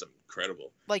 He's just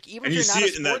incredible. Like, even And if you you're not see a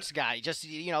it in that- sports guy, just,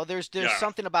 you know, there's Yeah.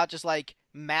 something about just, like,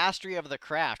 mastery of the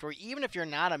craft, or even if you're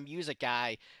not a music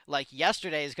guy, like,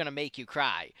 Yesterday is going to make you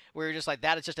cry, where you're just like,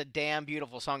 that is just a damn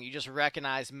beautiful song. You just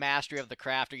recognize mastery of the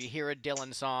craft, or you hear a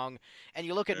Dylan song, and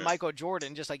you look at Yeah. Michael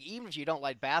Jordan, just like, even if you don't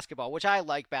like basketball, which I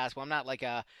like basketball, I'm not like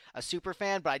a super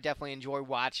fan, but I definitely enjoy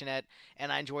watching it,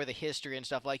 and I enjoy the history and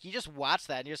stuff. Like, you just watch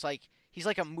that, and you're just like, he's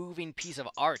like a moving piece of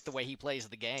art the way he plays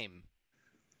the game.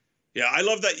 Yeah, I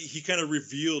love that he kind of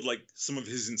revealed like some of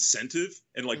his incentive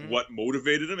and like Mhm. what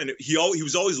motivated him, and he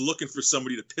was always looking for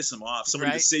somebody to piss him off,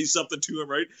 somebody Right. to say something to him,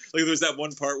 right? Like there's that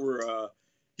one part where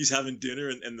he's having dinner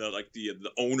and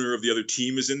the owner of the other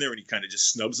team is in there, and he kind of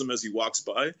just snubs him as he walks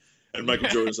by, and Michael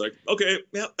Jordan's like, "Okay,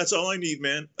 yeah, that's all I need,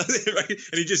 man," right? And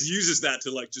he just uses that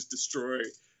to like just destroy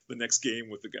the next game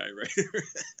with the guy, right?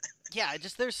 Yeah,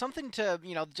 just there's something to,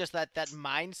 you know, just that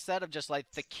mindset of just like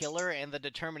the killer and the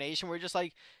determination where you're just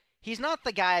like, he's not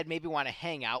the guy I'd maybe want to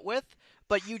hang out with,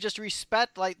 but you just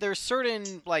respect, like, there's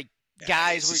certain, like,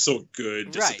 guys He's where, just so good,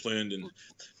 Right. disciplined, and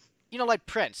you know, like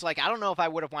Prince. Like, I don't know if I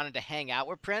would have wanted to hang out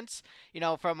with Prince. You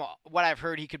know, from what I've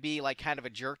heard, he could be, like, kind of a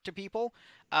jerk to people.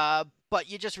 But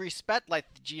you just respect, like,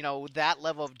 you know, that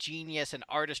level of genius and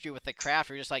artistry with the craft.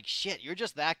 Where you're just like, shit, you're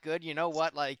just that good. You know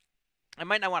what? Like, I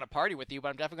might not want to party with you, but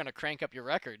I'm definitely going to crank up your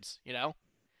records, you know?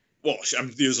 well, I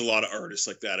mean, there's a lot of artists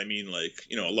like that. I mean, like,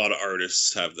 you know, a lot of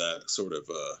artists have that sort of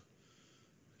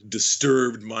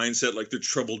disturbed mindset, like they're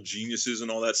troubled geniuses and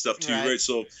all that stuff too, right?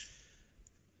 So,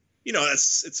 you know,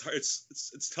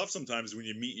 it's tough sometimes when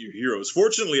you meet your heroes.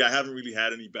 Fortunately, I haven't really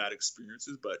had any bad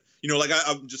experiences, but you know, like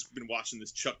I've just been watching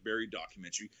this Chuck Berry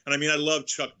documentary, and I mean, I love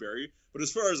Chuck Berry, but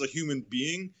as far as a human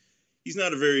being, he's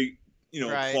not a very, you know,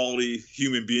 Right. quality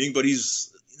human being, but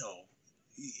he's, you know,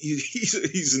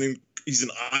 he's an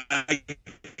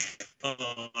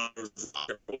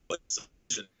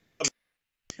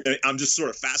and I'm just sort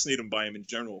of fascinated by him in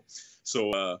general.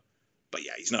 So, but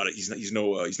yeah, he's no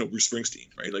Bruce Springsteen,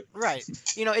 right? Like, Right.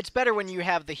 You know, it's better when you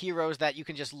have the heroes that you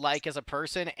can just like as a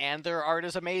person and their art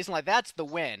is amazing. Like, that's the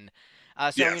win.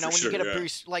 So, Yeah, you know, for when sure, you get a yeah.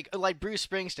 Bruce, like Bruce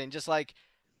Springsteen, just like,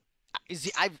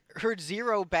 I've heard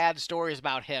zero bad stories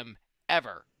about him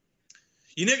ever.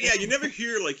 you never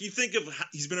hear, like, you think of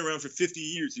he's been around for 50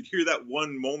 years. You'd hear that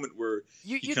one moment where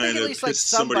You he think kind at of least like pissed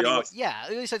somebody somebody would, off. yeah,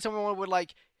 at least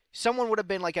like someone would have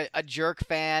been like a jerk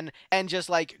fan and just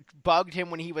like bugged him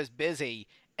when he was busy.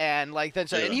 And like then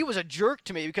so and Yeah. he was a jerk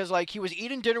to me because like he was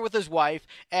eating dinner with his wife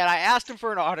and I asked him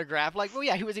for an autograph. Like, well,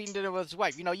 yeah, he was eating dinner with his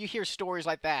wife. You know, you hear stories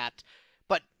like that,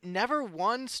 but never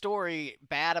one story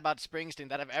bad about Springsteen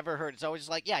that I've ever heard. It's always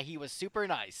just like, yeah, he was super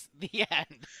nice. The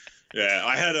end. Yeah,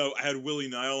 I had Willie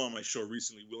Nile on my show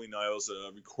recently. Willie Nile's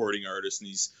a recording artist, and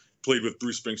he's played with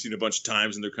Bruce Springsteen a bunch of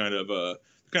times, and they're kind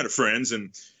of friends.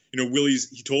 And you know,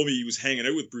 he told me he was hanging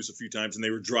out with Bruce a few times, and they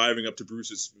were driving up to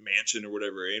Bruce's mansion or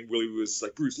whatever. And Willie was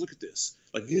like, "Bruce, look at this!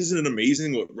 Like, isn't it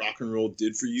amazing what rock and roll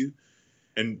did for you?"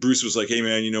 And Bruce was like, "Hey,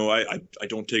 man, you know, I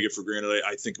don't take it for granted.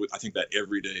 I think that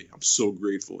every day. I'm so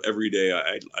grateful. Every day,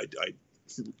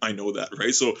 I know that,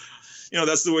 right? So, you know,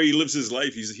 that's the way he lives his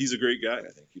life. He's a great guy,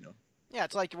 I think, you know." Yeah,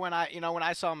 it's like when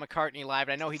I saw McCartney live,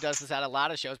 and I know he does this at a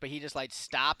lot of shows, but he just like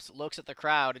stops, looks at the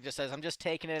crowd, and just says, "I'm just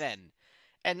taking it in."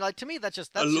 And like to me, that's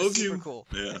just love super you. cool.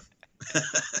 Yeah.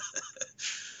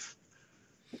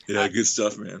 Yeah, good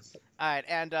stuff, man. All right,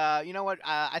 and you know what?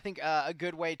 I think a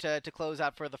good way to close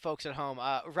out for the folks at home: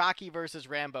 Rocky versus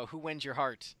Rambo. Who wins your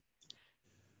heart?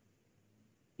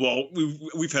 Well,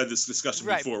 we've had this discussion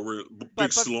Right. before. We're big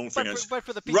But Stallone fans. but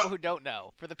for the people who don't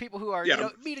know, for the people who are Yeah.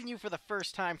 meeting you for the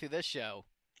first time through this show.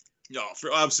 No,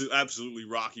 for absolutely,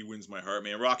 Rocky wins my heart,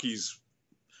 man. Rocky's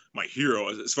my hero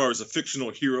as far as a fictional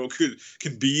hero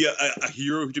can be a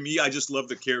hero to me. I just love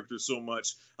the character so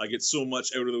much. I get so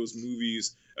much out of those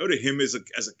movies, out of him as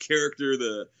a character,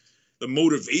 the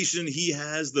motivation he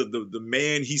has, the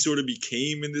man he sort of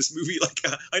became in this movie. Like,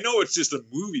 I know it's just a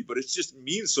movie, but it just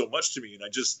means so much to me, and I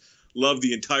just love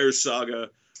the entire saga.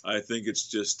 I think it's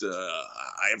just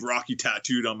I have Rocky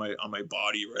tattooed on my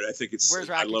body, right? I think it's Where's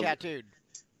I Rocky love tattooed?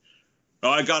 Oh,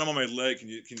 I got him on my leg. Can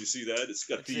you see that? It's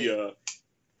got Let's see.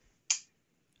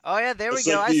 Oh yeah, there we that's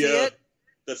go. like I see it.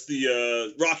 That's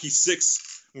the Rocky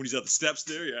 6 when he's at the steps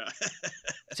there. Yeah.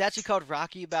 It's actually called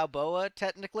Rocky Balboa,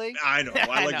 technically. I know.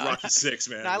 I like know. Rocky 6,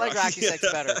 man. No, I like Rocky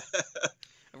 6 better.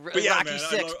 But yeah, Rocky man,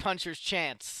 6, Puncher's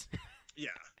Chance. Yeah.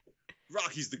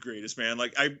 Rocky's the greatest, man.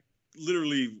 Like, I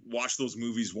literally watch those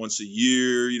movies once a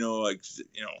year,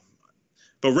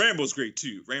 but Rambo's great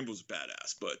too. Rambo's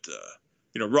badass, but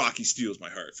Rocky steals my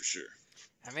heart for sure.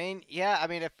 I mean, yeah. I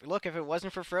mean, if it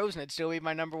wasn't for Frozen, it'd still be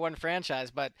my number one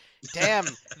franchise. But damn,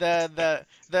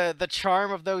 the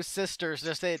charm of those sisters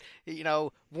just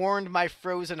warmed my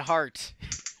frozen heart.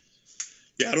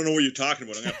 Yeah, I don't know what you're talking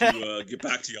about. I'm gonna have to get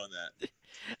back to you on that.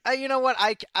 You know what?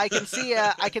 I can see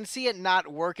I can see it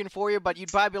not working for you, but you'd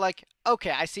probably be like,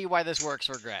 okay, I see why this works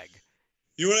for Greg.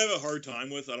 You know what I have a hard time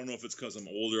with? I don't know if it's because I'm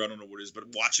older. I don't know what it is, but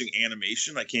watching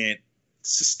animation, I can't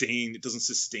sustain. It doesn't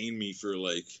sustain me for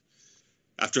like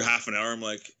after half an hour. I'm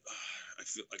like, I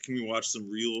feel like, can we watch some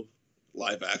real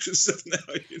live action stuff now?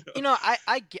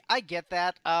 I get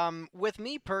that. With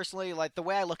me personally, like the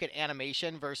way I look at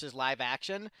animation versus live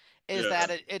action is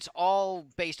that it's all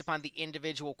based upon the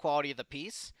individual quality of the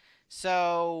piece.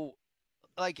 So,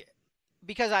 like,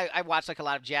 because I watch like a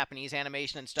lot of Japanese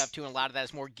animation and stuff too, and a lot of that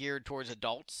is more geared towards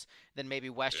adults than maybe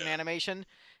Western animation.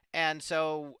 And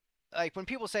so, like, when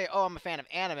people say, "Oh, I'm a fan of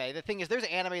anime," the thing is, there's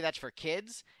anime that's for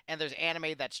kids, and there's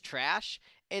anime that's trash.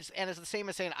 It's the same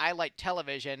as saying I like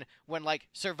television when like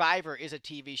Survivor is a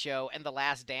TV show and The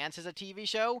Last Dance is a TV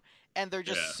show, and they're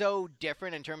just so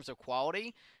different in terms of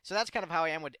quality. So that's kind of how I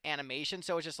am with animation.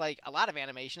 So it's just like a lot of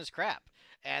animation is crap,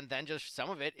 and then just some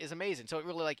of it is amazing. So it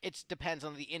really like it depends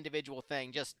on the individual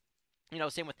thing. Just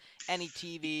same with any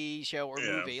TV show or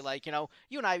movie. Like, you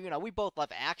and I, we both love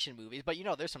action movies, but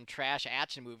there's some trash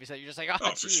action movies that you're just like,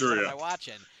 oh, geez, sure, what am I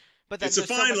watching? But then it's a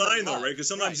fine line, though, right? Because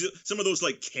sometimes some of those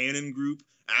like Canon Group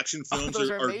action films those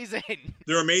are amazing.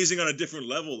 They're amazing on a different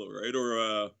level, though, right?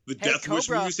 Or the Death Wish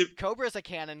movies. Cobra's a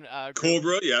Canon.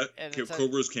 Cobra, yeah,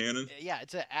 Cobra's Canon. Yeah,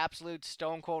 it's an absolute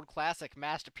stone cold classic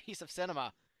masterpiece of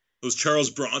cinema. Those Charles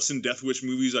Bronson Death Wish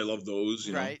movies, I love those.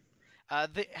 Right.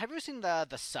 Have you ever seen the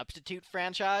Substitute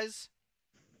franchise?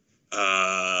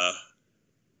 No.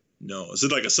 Is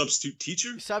it like a substitute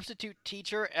teacher? Substitute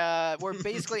teacher, where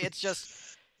basically it's just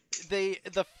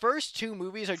the first two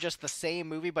movies are just the same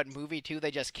movie, but movie 2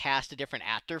 they just cast a different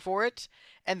actor for it,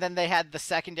 and then they had the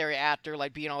secondary actor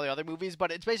like be in all the other movies.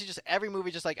 But it's basically just every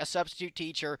movie, just like a substitute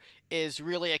teacher is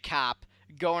really a cop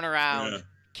going around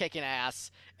kicking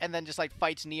ass, and then just like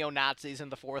fights neo-Nazis in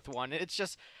the fourth one. It's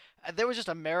just. There was just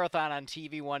a marathon on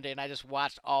TV one day, and I just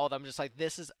watched all of them. Just like,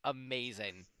 this is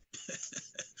amazing.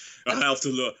 I'll have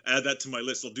to add that to my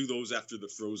list. I'll do those after the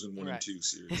Frozen 1 and 2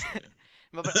 series. Yeah.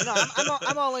 but no,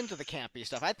 I'm all into the campy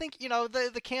stuff. I think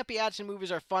the campy action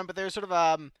movies are fun, but there's sort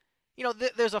of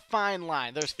there's a fine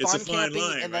line. There's fun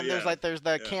campy, and then there's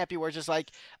the campy where it's just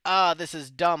like, this is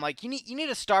dumb. Like you need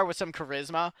a star with some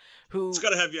charisma who it's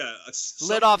gotta have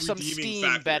lit off some steam,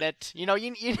 factor. Bennett.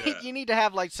 You need to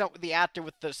have like the actor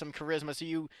with some charisma. So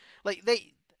you like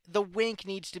the wink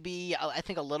needs to be I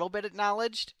think a little bit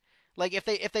acknowledged. Like if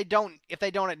they don't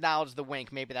acknowledge the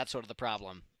wink, maybe that's sort of the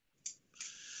problem.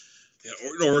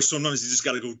 Yeah, or sometimes you just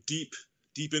got to go deep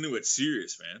into it,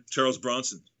 serious, man. Charles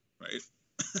Bronson, right?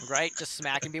 Right, just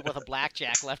smacking people with a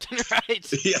blackjack left and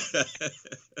right. Yeah.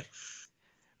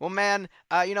 Well, man,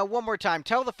 one more time,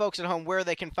 tell the folks at home where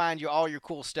they can find all your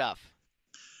cool stuff.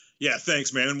 Yeah,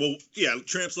 thanks, man. Well, yeah,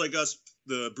 Tramps Like Us,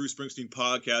 the Bruce Springsteen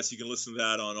podcast. You can listen to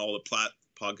that on all the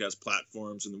podcast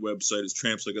platforms, and the website is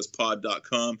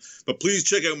trampslikeUsPod.com. But please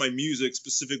check out my music,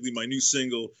 specifically my new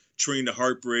single, Train to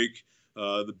Heartbreak.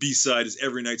 The B-side is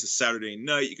Every Night's a Saturday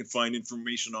Night. You can find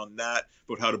information on that,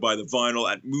 about how to buy the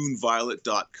vinyl at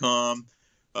moonviolet.com.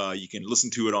 You can listen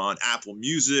to it on Apple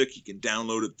Music. You can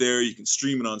download it there. You can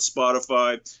stream it on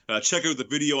Spotify. Check out the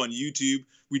video on YouTube.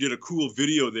 We did a cool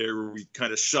video there where we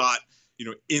kind of shot,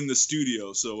 in the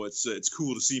studio. So it's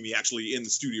cool to see me actually in the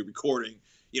studio recording,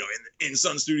 in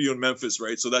Sun Studio in Memphis,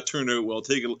 right? So that turned out well.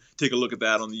 Take a look at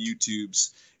that on the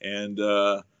YouTubes. And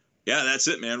yeah, that's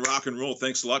it, man. Rock and roll.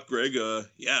 Thanks a lot, Greg.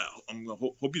 Yeah,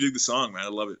 hope you dig the song, man. I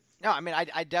love it. No, I mean,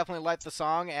 I definitely like the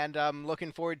song, and I'm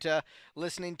looking forward to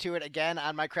listening to it again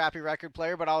on my crappy record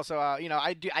player. But also,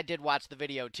 I did watch the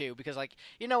video too, because like,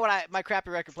 my crappy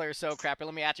record player is so crappy.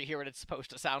 Let me actually hear what it's supposed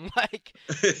to sound like.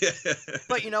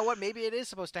 But you know what? Maybe it is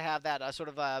supposed to have that sort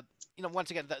of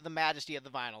once again the majesty of the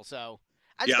vinyl. So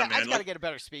I just got to get a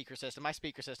better speaker system. My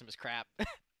speaker system is crap.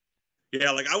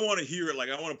 Yeah, like I want to hear it. Like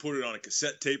I want to put it on a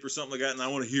cassette tape or something like that, and I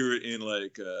want to hear it in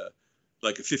like a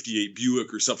 '58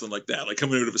 Buick or something like that, like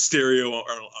coming out of a stereo or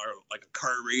like a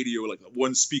car radio, like a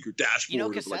one speaker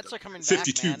dashboard. Cassettes like are coming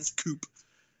 52 back, man. coupe.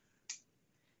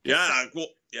 Yeah, well,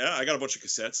 yeah, I got a bunch of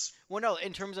cassettes. Well, no,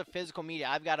 in terms of physical media,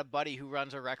 I've got a buddy who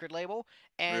runs a record label,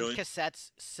 and Really?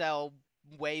 Cassettes sell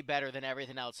way better than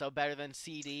everything else. Sell better than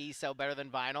CDs, sell better than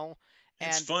vinyl.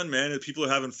 It's fun, man. And people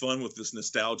are having fun with this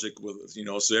nostalgic,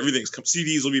 so everything's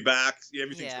CDs will be back.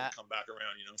 Everything's gonna come back around,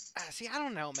 See, I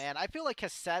don't know, man. I feel like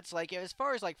cassettes, like as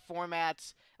far as like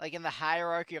formats, like in the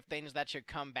hierarchy of things that should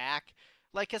come back,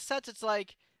 Like cassettes, it's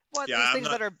like, what, Yeah, these I'm things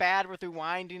not. that are bad with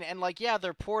rewinding, and like, yeah,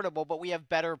 they're portable, but we have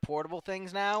better portable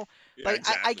things now. Yeah, Like,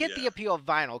 I exactly. get the Yeah. appeal of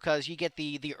vinyl because you get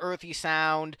the earthy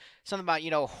sound, something about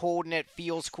holding it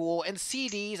feels cool, and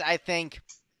CDs, I think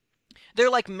they're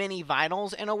like mini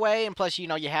vinyls in a way, and plus,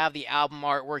 you have the album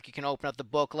artwork. You can open up the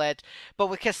booklet, but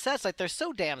with cassettes, like they're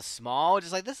so damn small. It's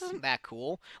just like this isn't that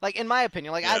cool. Like in my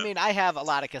opinion, like I Yeah. mean, I have a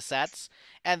lot of cassettes,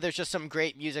 and there's just some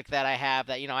great music that I have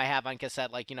that I have on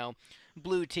cassette. Like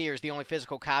Blue Tears, the only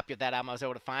physical copy of that album I was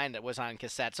able to find that was on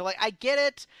cassette. So like I get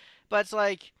it, but it's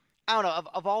like I don't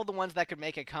know. Of all the ones that could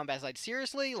make a comeback, like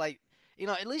seriously, like.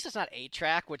 At least it's not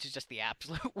 8-track, which is just the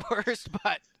absolute worst.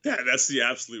 But Yeah, that's the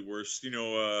absolute worst.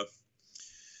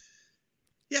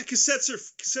 Yeah,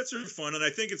 cassettes are fun, and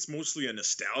I think it's mostly a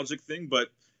nostalgic thing. But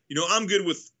I'm good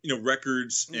with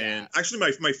records, yeah, and actually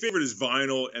my favorite is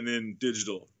vinyl, and then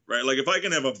digital. Right, like if I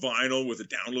can have a vinyl with a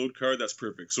download card, that's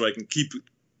perfect. So I can keep it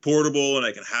portable, and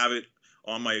I can have it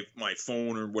on my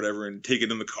phone or whatever, and take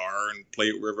it in the car and play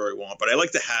it wherever I want. But I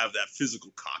like to have that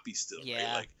physical copy still. yeah.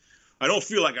 Right? Like I don't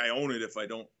feel like I own it if I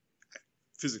don't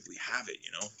physically have it.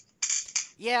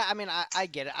 Yeah, I mean, I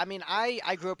get it. I mean,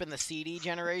 I grew up in the CD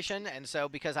generation, and so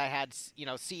because I had,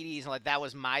 CDs, and like that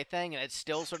was my thing, and it's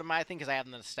still sort of my thing because I have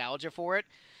the nostalgia for it.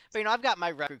 But, I've got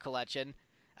my record collection.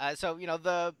 So,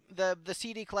 the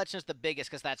CD collection is the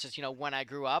biggest because that's just, when I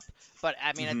grew up. But,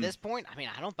 I mean, at Mm-hmm. this point, I mean,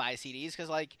 I don't buy CDs because,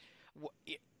 like,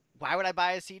 why would I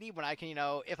buy a CD when I can,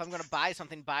 if I'm going to buy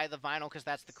something, buy the vinyl because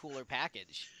that's the cooler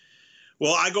package.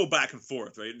 Well, I go back and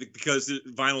forth, right? Because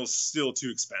vinyl is still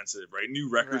too expensive, right? New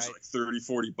records are Right. like 30,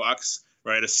 $40,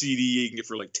 right? A CD you can get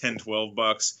for like 10,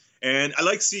 $12. And I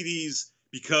like CDs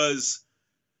because,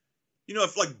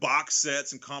 if like box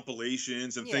sets and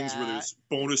compilations and things where Yeah. there's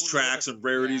bonus With tracks and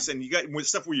rarities, and you got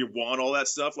stuff where you want all that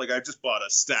stuff. Like I just bought a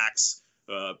Stax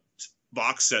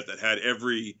box set that had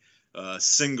every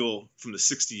single from the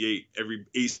 68, every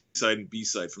A side and B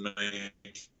side from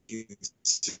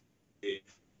 1968.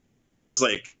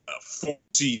 Like 4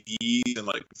 CDs and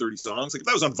like 30 songs. Like if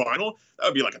that was on vinyl, that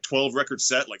would be like a 12 record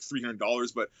set, like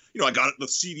 $300. But I got the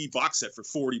CD box set for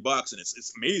 $40, and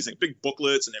it's amazing. Big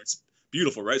booklets, and it's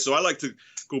beautiful, right? So I like to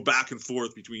go back and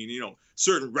forth between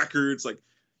certain records, like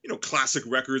classic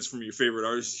records from your favorite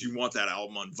artists. You want that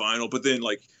album on vinyl, but then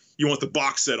like you want the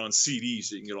box set on CD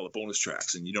so you can get all the bonus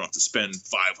tracks, and you don't have to spend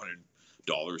 $500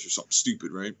 or something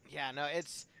stupid, right? Yeah, no,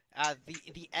 it's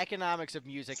the economics of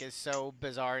music is so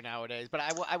bizarre nowadays. But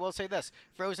I will say this: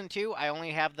 Frozen 2, I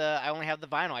only have the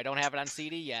vinyl. I don't have it on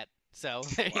CD yet. So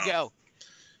there you go.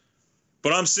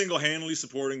 But I'm single-handedly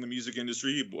supporting the music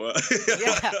industry,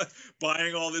 Yeah.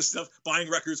 buying all this stuff, buying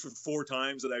records for 4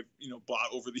 times that I've bought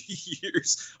over the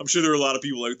years. I'm sure there are a lot of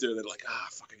people out there that are like,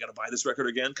 fuck, I gotta buy this record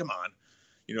again. Come on,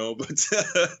 But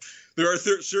there are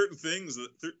certain things that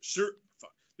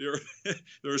there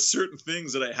are certain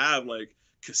things that I have like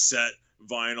cassette,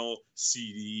 vinyl,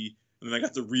 CD, and then I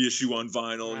got the reissue on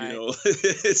vinyl. Right.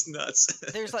 It's nuts.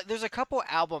 There's a couple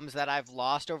albums that I've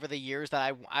lost over the years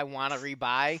that I want to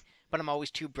rebuy, but I'm always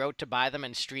too broke to buy them,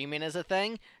 and streaming is a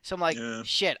thing. So I'm like, Yeah.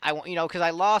 shit, I want because I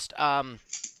lost a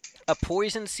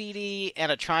Poison CD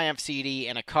and a Triumph CD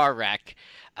in a car wreck.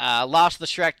 Lost the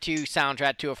Shrek 2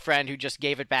 soundtrack to a friend who just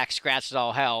gave it back, scratched as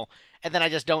all hell. And then I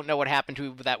just don't know what happened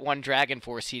to that one Dragon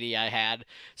Force CD I had.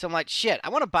 So I'm like, shit, I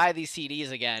want to buy these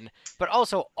CDs again. But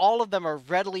also, all of them are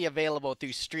readily available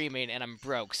through streaming, and I'm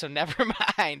broke, so never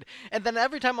mind. And then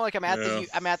every time I'm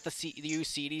at the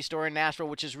used CD store in Nashville,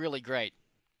 which is really great.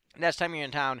 Next time you're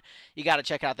in town, you got to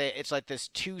check out it's like this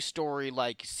 2-story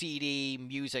like CD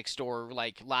music store,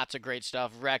 like lots of great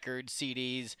stuff, records,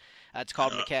 CDs. It's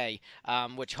called McKay,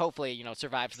 which hopefully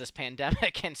survives this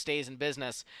pandemic and stays in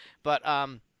business. But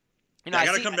I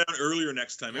got to come down earlier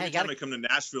next time. Yeah, Every time I come to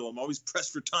Nashville, I'm always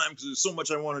pressed for time because there's so much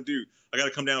I want to do. I got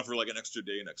to come down for like an extra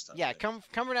day next time. Yeah, come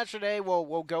for an extra day.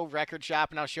 We'll go record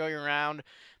shop and I'll show you around.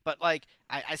 But like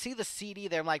I see the CD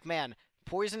there, I'm like, man,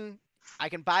 Poison. I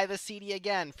can buy the CD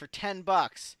again for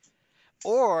 $10,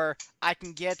 or I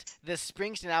can get this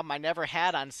Springsteen album I never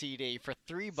had on CD for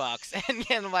 $3,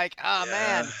 and I'm like, oh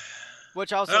man.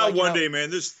 Which also one day, man.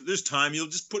 There's time. You'll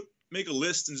just make a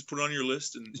list and just put it on your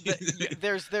list, and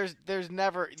there's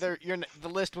never the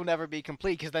list will never be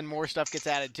complete because then more stuff gets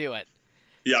added to it.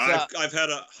 Yeah, I've had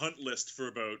a hunt list for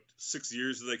about 6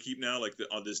 years that I keep now, like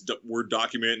on this Word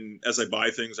document. And as I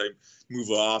buy things, I move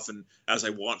off, and as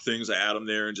I want things, I add them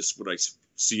there, and just what I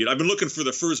see it. I've been looking for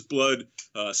the First Blood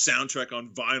soundtrack on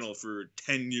vinyl for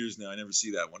 10 years now. I never see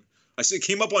that one. I see it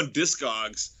came up on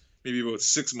Discogs maybe about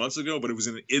 6 months ago, but it was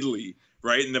in Italy,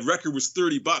 right? And the record was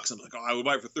 $30. I'm like, I would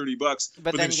buy it for $30.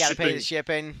 But then you got to pay the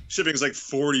shipping. Shipping's like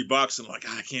 $40, and I'm like,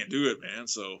 I can't do it, man.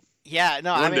 So Yeah,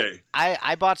 no, I One mean, day.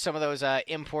 I bought some of those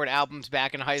import albums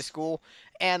back in high school,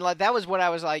 and like that was when I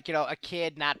was like, a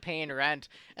kid not paying rent,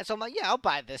 and so I'm like, yeah, I'll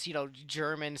buy this,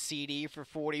 German CD for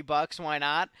 $40, why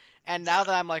not? And now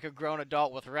that I'm like a grown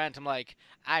adult with rent, I'm like,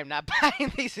 I'm not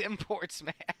buying these imports,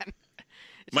 man.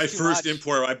 It's My just too first much.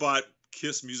 import, I bought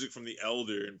Kiss music from the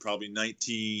Elder in probably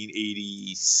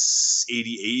 1980,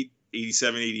 88,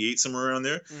 87, 88, somewhere around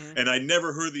there. Hmm. And I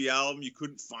never heard the album. You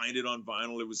couldn't find it on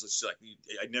vinyl. It was just like,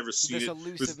 I'd never seen This it.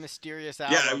 elusive, mysterious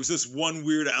Yeah, it album. was this one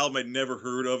weird album I'd never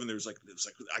heard of. And it was like,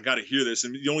 I got to hear this.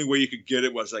 And the only way you could get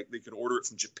it was like, they could order it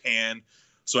from Japan.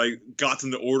 So I got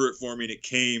them to order it for me, and it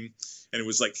came, and it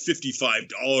was like $55.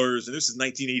 And this is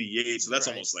 1988. So that's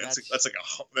Right, almost like,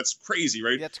 that's crazy,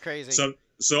 right? That's crazy.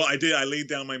 So I did. I laid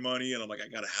down my money, and I'm like, I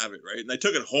gotta have it, right? And I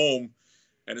took it home,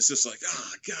 and it's just like,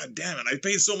 god damn it! I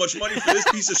paid so much money for this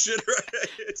piece of shit,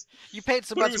 right? You paid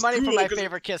so But it much was money for cool my 'cause-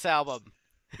 favorite Kiss album.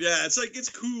 Yeah, it's like, it's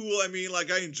cool. I mean,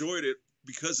 like, I enjoyed it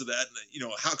because of that.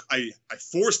 And, how I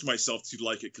forced myself to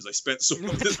like it because I spent so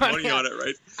much money on it,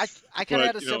 right? I kind of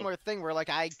had a But, similar thing where like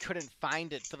I couldn't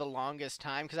find it for the longest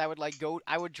time because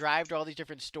I would drive to all these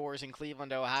different stores in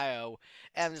Cleveland, Ohio,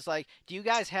 and it's like, do you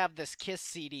guys have this Kiss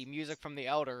CD, Music from the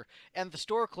Elder? And the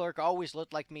store clerk always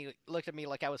looked at me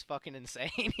like I was fucking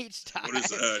insane each time. What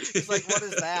is that? It's like, what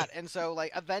is that? And so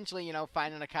like eventually,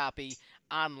 finding a copy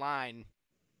online.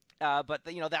 But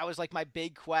that was like my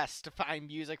big quest to find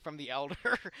Music from the Elder.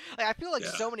 Like I feel like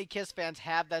Yeah. so many Kiss fans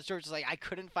have that sort of just like I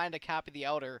couldn't find a copy of the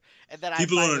Elder, and then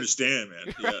People I don't finally, understand,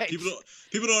 man. Yeah, Right.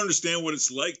 people don't understand what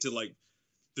it's like to like.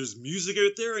 There's music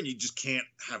out there, and you just can't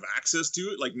have access to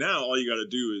it. Like now, all you got to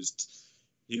do is,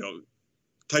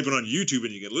 type it on YouTube,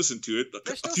 and you can listen to it.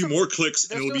 There's A still few some- more clicks,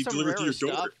 and There's it'll be still some delivered to rarer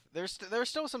your door. stuff. There's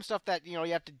still some stuff that you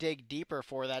have to dig deeper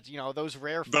for. That those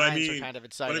rare But I finds mean- are kind of But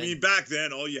exciting. I mean, back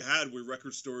then, all you had were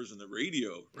record stores and the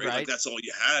radio, right? Right. Like that's all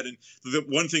you had. And the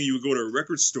one thing, you would go to a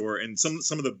record store, and some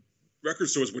of the record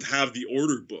stores would have the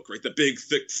order book, right? The big,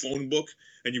 thick phone book,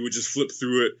 and you would just flip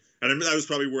through it. And I mean, that was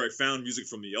probably where I found Music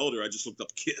from the Elder. I just looked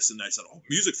up Kiss, and I said, "Oh,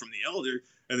 Music from the Elder,"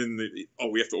 and then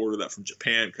we have to order that from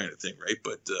Japan, kind of thing, right?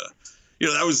 But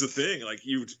that was the thing. Like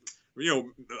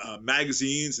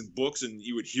magazines and books, and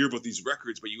you would hear about these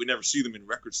records, but you would never see them in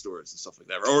record stores and stuff like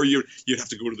that. Or you'd have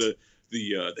to go to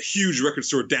the huge record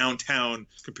store downtown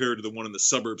compared to the one in the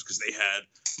suburbs because they had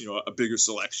a bigger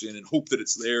selection and hope that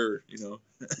it's there.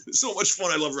 It's so much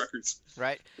fun. I love records.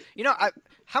 Right.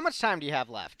 How much time do you have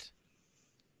left?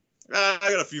 I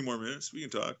got a few more minutes. We can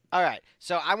talk. All right,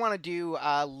 so I want to do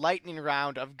a lightning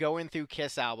round of going through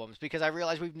Kiss albums because I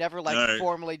realize we've never All right.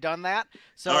 formally done that.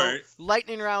 So All right.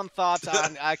 lightning round thoughts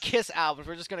on Kiss albums.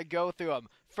 We're just gonna go through them.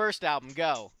 First album,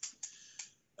 go.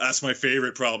 That's my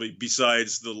favorite, probably,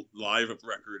 besides the live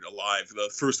record, Alive.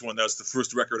 The first one, that was the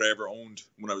first record I ever owned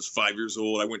when I was 5 years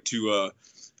old. I went to, I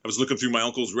was looking through my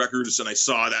uncle's records, and I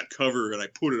saw that cover, and I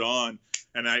put it on,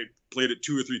 and I played it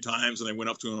 2 or 3 times, and I went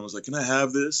up to him, and I was like, can I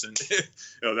have this? And,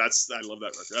 I love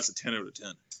that record. That's a 10 out of 10.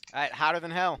 All right, Hotter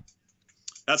Than Hell.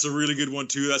 That's a really good one,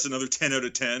 too. That's another 10 out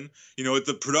of 10.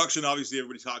 The production, obviously,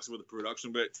 everybody talks about the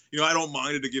production, but, I don't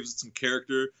mind it. It gives it some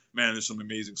character. Man, there's some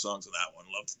amazing songs on that one.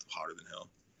 Loved Hotter Than Hell.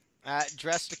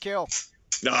 Dress to Kill.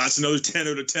 No, that's another 10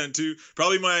 out of 10 too.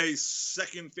 Probably my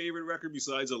second favorite record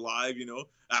besides Alive,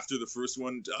 after the first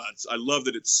one. I love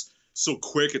that it's so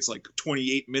quick. It's like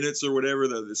 28 minutes or whatever.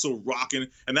 They're so rocking.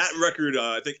 And that record,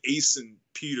 I think Ace and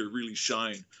Peter really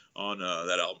shine on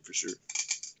that album for sure.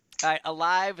 All right,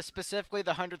 Alive, specifically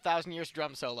the 100,000 Years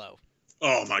drum solo.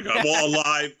 Oh my God. Well,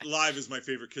 Alive is my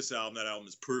favorite Kiss album. That album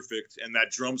is perfect. And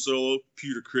that drum solo,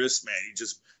 Peter Criss, man, he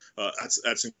just...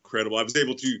 that's incredible. I was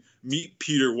able to meet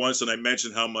Peter once, and I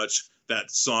mentioned how much that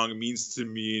song means to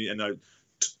me, and I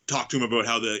talked to him about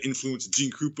how the influence of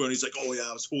Gene Krupa, and he's like, "Oh yeah,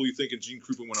 I was totally thinking Gene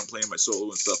Krupa when I'm playing my solo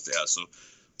and stuff." Yeah, so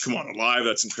come on, Alive,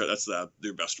 that's incredible. That's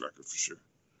their best record for sure.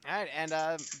 All right, and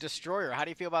Destroyer. How do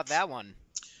you feel about that one?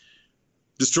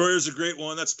 Destroyer's a great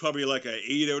one. That's probably like an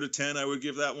 8 out of 10. I would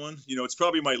give that one. It's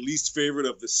probably my least favorite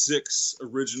of the 6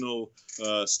 original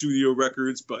studio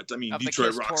records. But I mean, Of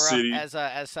Detroit the Kiss Rock Torah, City,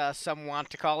 as some want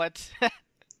to call it.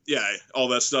 yeah, all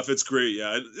that stuff. It's great.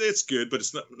 Yeah, it's good, but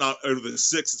it's not out of the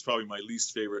 6. It's probably my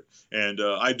least favorite. And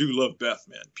I do love Beth,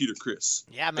 man. Peter Criss.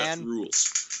 Yeah, man. Beth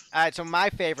rules. All right, so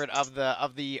my favorite of the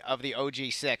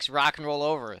OG6, Rock and Roll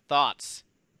Over. Thoughts?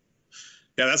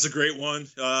 Yeah, that's a great one.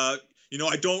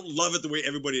 I don't love it the way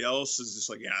everybody else is just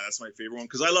like, yeah, that's my favorite one.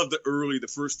 Because I love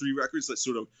the first 3 records, that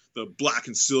sort of the black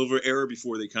and silver era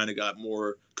before they kind of got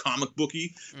more comic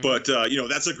booky. Mhm. But,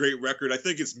 that's a great record. I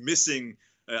think it's missing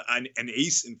an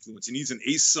Ace influence. It needs an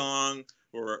Ace song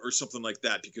or something like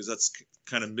that because that's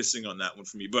kind of missing on that one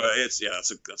for me. But that's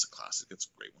a classic. It's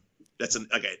a great one. That's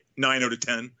like a 9 out of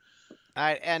 10. All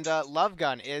right, and Love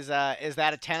Gun, is that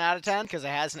a 10 out of 10? Because it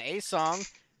has an Ace song.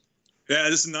 Yeah,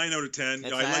 this is a 9 out of 10. It's I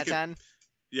 9 like out of 10?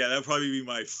 Yeah, that would probably be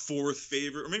my fourth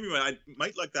favorite. Or maybe I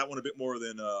might like that one a bit more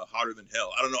than Hotter Than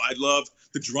Hell. I don't know. I love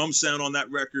the drum sound on that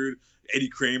record. Eddie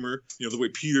Kramer, the way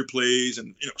Peter plays,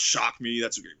 and, Shock Me.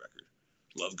 That's a great record.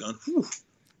 Love Gun. Whew.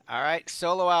 All right,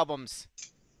 solo albums.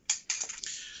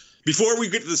 Before we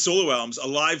get to the solo albums,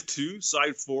 Alive 2,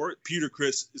 Side 4, Peter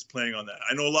Criss is playing on that.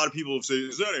 I know a lot of people have said,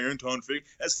 is that Anton Fig?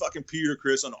 That's fucking Peter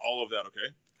Criss on all of that, okay?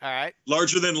 All right.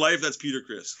 Larger Than Life, that's Peter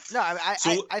Criss. No,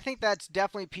 I think that's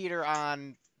definitely Peter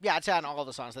on... Yeah, it's on all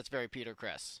the songs. That's very Peter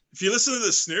Criss. If you listen to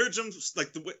the snare drums,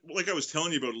 like I was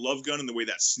telling you about Love Gun and the way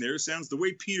that snare sounds, the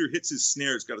way Peter hits his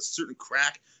snare, it's got a certain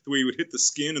crack, the way he would hit the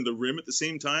skin and the rim at the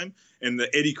same time, and the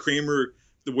Eddie Kramer...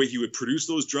 the way he would produce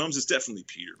those drums is definitely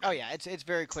Peter. Oh yeah, it's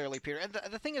very clearly Peter. And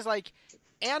the thing is, like,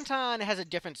 Anton has a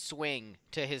different swing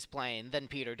to his playing than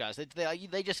Peter does.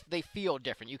 They feel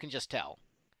different. You can just tell.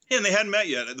 Yeah, and they hadn't met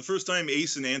yet. The first time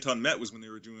Ace and Anton met was when they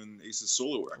were doing Ace's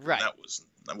solo record. Right.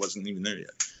 That wasn't even there yet.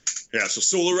 Yeah. So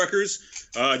solo records.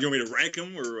 Do you want me to rank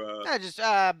them or?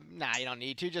 Nah, you don't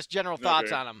need to. Just general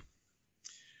thoughts on them.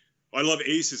 I love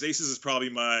Aces. Aces is probably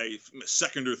my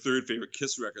second or third favorite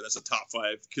Kiss record. That's a top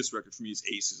 5 Kiss record for me. Is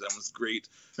Aces. That one's great.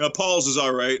 Paul's is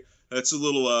all right. That's a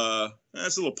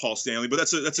little Paul Stanley, but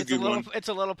that's a good one. It's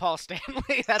a little Paul Stanley.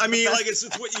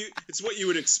 It's what you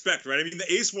would expect, right? I mean, the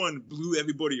Ace one blew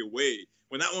everybody away.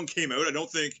 When that one came out, I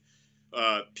don't think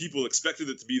people expected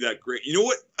it to be that great. You know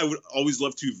what? I would always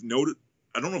love to have noted.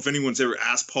 I don't know if anyone's ever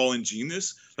asked Paul and Gene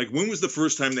this. Like, when was the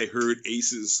first time they heard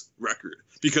Ace's record?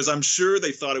 Because I'm sure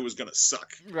they thought it was going to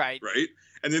suck. Right. Right?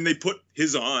 And then they put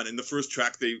his on, and the first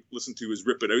track they listened to was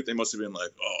Rip It Out. They must have been like,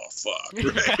 oh, fuck.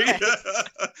 Right?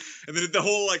 And then the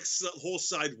whole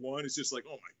side one is just like,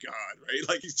 oh, my God. Right?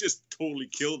 Like, he's just totally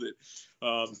killed it.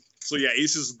 So, yeah,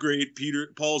 Ace is great.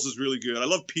 Paul's is really good. I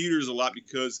love Peter's a lot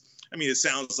because, I mean, it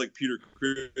sounds like Peter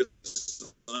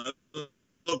Criss.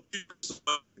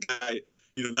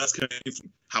 That's kind of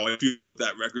how I feel with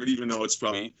that record, even though it's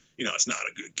probably, it's not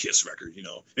a good Kiss record,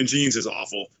 And Gene's is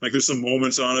awful. Like, there's some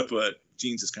moments on it, but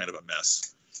Gene's is kind of a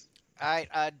mess. All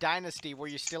right, Dynasty, were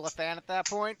you still a fan at that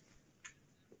point?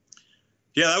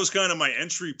 Yeah, that was kind of my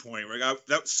entry point. Right?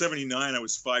 That was 79. I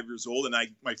was 5 years old, and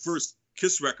my first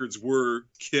Kiss records were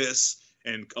Kiss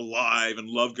and Alive and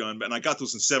Love Gun, and I got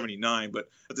those in 79. But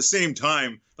at the same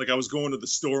time, like, I was going to the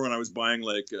store and I was buying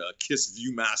like Kiss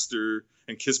Viewmaster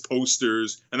and Kiss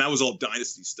posters, and that was all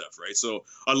Dynasty stuff, right? So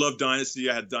I love Dynasty.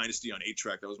 I had Dynasty on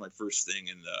 8-track. That was my first thing,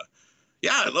 and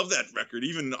yeah, I love that record.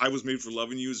 Even I Was Made for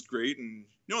Loving You is great, and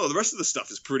the rest of the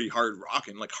stuff is pretty hard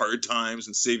rocking, like Hard Times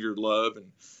and Save Your Love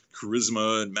and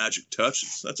Charisma and Magic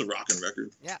Touch. That's a rocking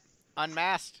record. Yeah,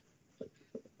 Unmasked.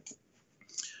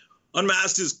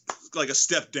 Unmasked is like a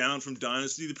step down from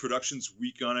Dynasty. The production's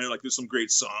weak on it. Like, there's some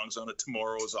great songs on it.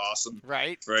 Tomorrow is awesome.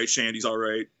 Right. Shandy's all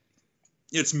right.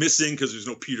 It's missing because there's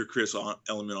no Peter Criss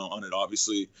element on it,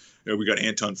 obviously. We got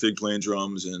Anton Fig playing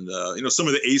drums, and some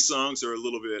of the Ace songs are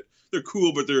they're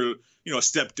cool, but they're a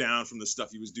step down from the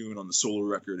stuff he was doing on the solo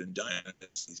record in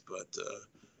Dynasty. But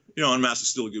Unmasked is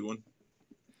still a good one.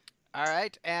 All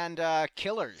right, and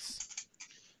Killers.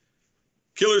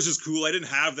 Killers is cool. I didn't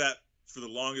have that for the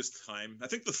longest time. I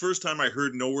think the first time I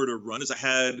heard Nowhere to Run is I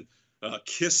had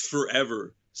Kiss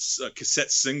Forever, a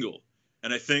cassette single,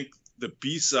 and I think the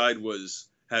B-side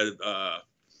had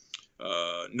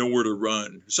Nowhere to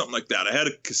Run, something like that. I had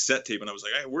a cassette tape, and I was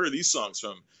like, hey, where are these songs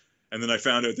from? And then I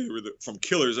found out they were from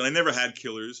Killers, and I never had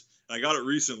Killers. And I got it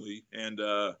recently, and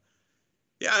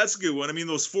yeah, that's a good one. I mean,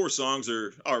 those 4 songs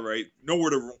are all right. Nowhere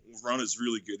to Run is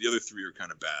really good. The other 3 are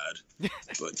kind of bad.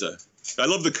 But I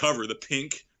love the cover, the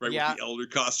pink, right, with the Elder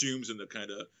costumes and the kind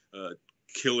of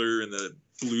killer and the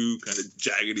blue kind of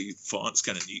jaggedy fonts,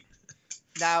 kind of neat.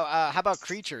 Now, how about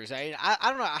Creatures? I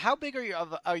don't know. How big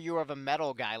are you of a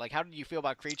metal guy? Like, how did you feel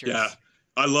about Creatures? Yeah,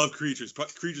 I love Creatures.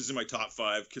 Creatures in my top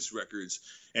 5 Kiss records.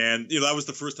 And, that was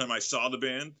the first time I saw the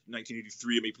band,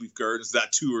 1983 at Maple Leaf Gardens.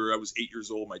 That tour, I was 8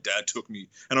 years old. My dad took me,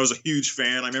 and I was a huge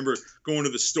fan. I remember going to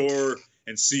the store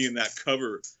and seeing that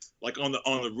cover, like on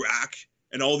the rack,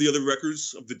 and all the other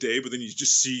records of the day. But then you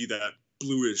just see that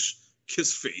bluish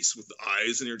Kiss face with the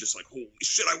eyes, and you're just like, holy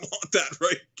shit, I want that,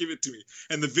 right? Give it to me.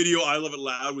 And the video I Love It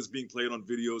Loud was being played on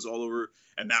videos all over,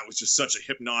 and that was just such a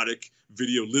hypnotic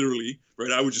video, literally,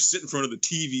 right? I would just sit in front of the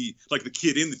TV, like the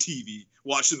kid in the TV,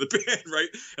 watching the band, right?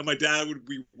 And my dad would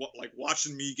be like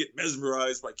watching me get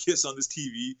mesmerized by Kiss on this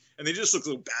TV, and they just look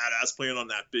so badass playing on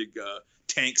that big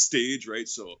tank stage, right?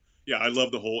 So yeah, I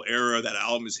love the whole era. That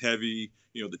album is heavy.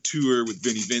 The tour with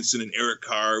Vinnie Vincent and Eric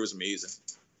Carr was amazing.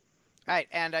 Right,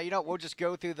 and we'll just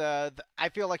go through I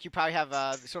feel like you probably have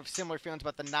sort of similar feelings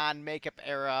about the non-makeup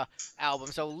era album.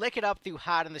 So Lick It Up through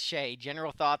Hot in the Shade.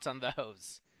 General thoughts on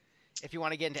those, if you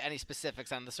want to get into any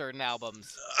specifics on the certain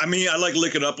albums. I mean, I like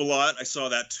Lick It Up a lot. I saw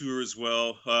that tour as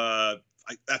well.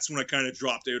 That's when I kind of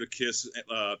dropped out of Kiss.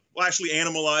 Well, actually,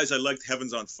 Animalize, I liked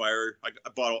Heaven's on Fire. I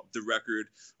bought the record.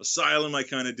 Asylum, I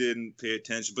kind of didn't pay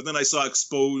attention. But then I saw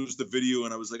Exposed, the video,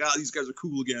 and I was like, these guys are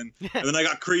cool again. And then I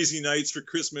got Crazy Nights for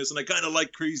Christmas, and I kind of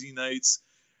liked Crazy Nights.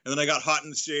 And then I got Hot in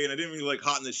the Shade, and I didn't really like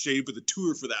Hot in the Shade, but the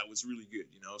tour for that was really good,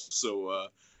 So,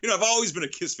 I've always been a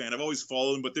Kiss fan. I've always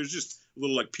followed them, but there's just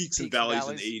little, like, peaks and valleys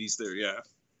in the 80s there, yeah.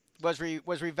 Was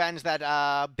Revenge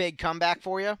that big comeback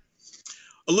for you?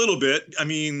 A little bit. I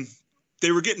mean,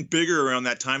 they were getting bigger around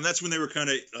that time. That's when they were kind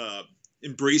of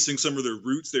embracing some of their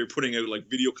roots. They were putting out like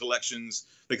video collections.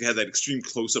 Like they had that extreme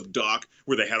close-up doc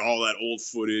where they had all that old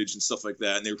footage and stuff like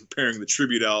that. And they were preparing the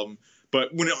tribute album.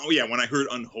 But when I heard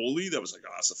Unholy, that was like,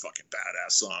 that's a fucking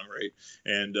badass song, right?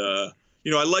 And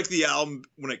I liked the album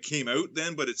when it came out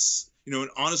then, but it's and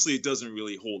honestly, it doesn't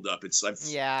really hold up.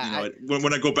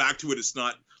 When I go back to it, it's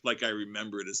not like I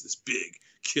remember it as this big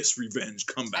Kiss Revenge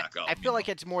comeback album. I feel like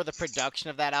it's more the production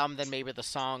of that album than maybe the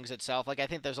songs itself. Like, I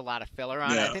think there's a lot of filler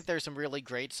on it. I think there's some really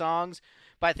great songs,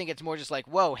 but I think it's more just like,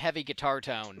 whoa, heavy guitar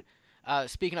tone.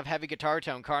 Speaking of heavy guitar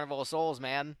tone, Carnival of Souls,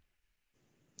 man.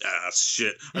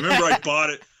 Shit. I remember I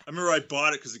bought it.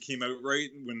 Because it came out right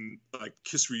when like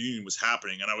Kiss Reunion was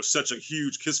happening, and I was such a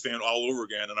huge Kiss fan all over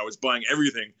again, and I was buying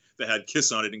everything that had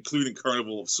Kiss on it, including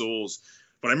Carnival of Souls.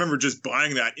 But I remember just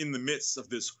buying that in the midst of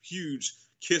this huge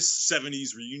Kiss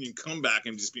 70s reunion comeback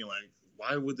and just being like,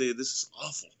 why would they? This is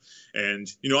awful. And,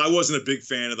 I wasn't a big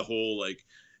fan of the whole, like,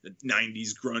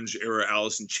 90s grunge era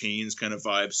Alice in Chains kind of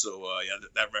vibe. So,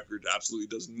 that record absolutely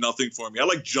does nothing for me. I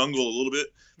like Jungle a little bit,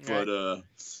 but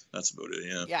that's about it,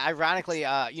 yeah. Yeah, ironically,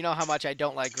 you know how much I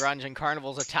don't like grunge, and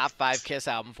Carnival's a top 5 Kiss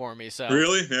album for me. So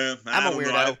really? Yeah. I'm a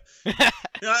weirdo.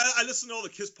 I listen to all the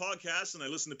Kiss podcasts, and I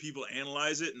listen to people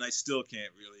analyze it, and I still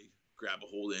can't really grab a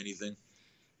hold of anything.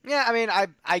 Yeah, I mean,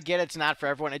 I get it's not for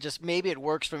everyone. It just, maybe it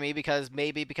works for me because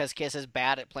Kiss is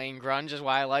bad at playing grunge is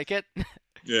why I like it.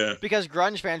 Yeah. Because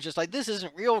grunge fans just like, this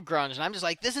isn't real grunge. And I'm just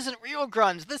like, this isn't real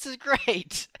grunge. This is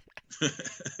great.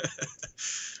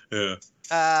 Yeah.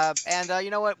 And you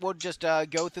know what? We'll just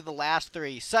go through the last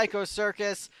 3. Psycho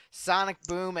Circus, Sonic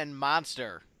Boom, and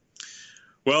Monster.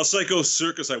 Well, Psycho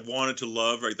Circus I wanted to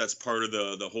love, right? That's part of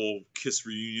the whole Kiss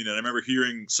reunion. And I remember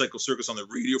hearing Psycho Circus on the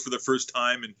radio for the first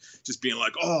time and just being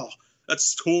like, oh,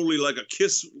 that's totally like a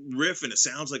Kiss riff and it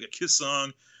sounds like a Kiss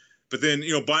song. But then,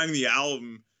 buying the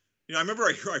album, I remember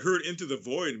I heard Into the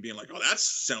Void and being like, oh, that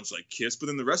sounds like Kiss. But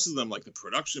then the rest of them, like the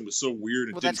production was so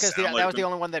weird. Well, that's because that was the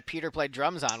only one that Peter played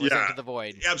drums on was Into the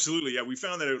Void. Absolutely. Yeah, we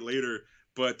found that out later.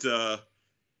 But,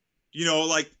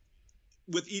 like,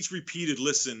 with each repeated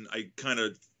listen, I kind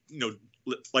of,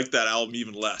 like that album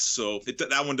even less. So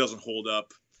that one doesn't hold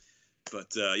up. But,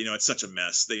 it's such a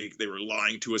mess. They were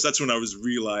lying to us. That's when I was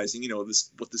realizing,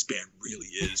 what this band really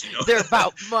is. They're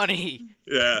about money.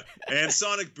 Yeah. And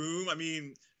Sonic Boom, I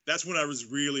mean, that's when I was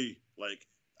really, like,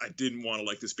 I didn't want to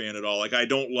like this band at all. Like, I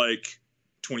don't like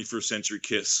 21st Century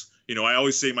Kiss. I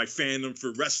always say my fandom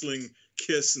for wrestling,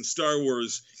 Kiss, and Star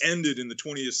Wars ended in the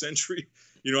 20th century.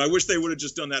 I wish they would have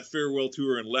just done that farewell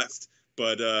tour and left.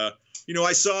 But,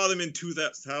 I saw them in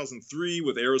 2003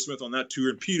 with Aerosmith on that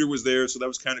tour, and Peter was there, so that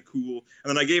was kind of cool.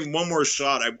 And then I gave them one more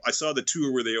shot. I saw the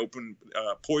tour where they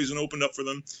Poison opened up for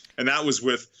them, and that was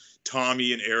with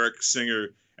Tommy and Eric Singer.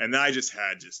 And I just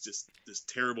had just this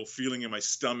terrible feeling in my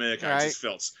stomach. Right. I just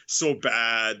felt so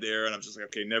bad there. And I'm just like,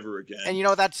 okay, never again. And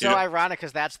that's so ironic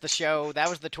because that's the show. That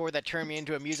was the tour that turned me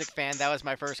into a music fan. That was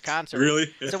my first concert.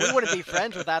 Really? So we wouldn't be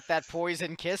friends without that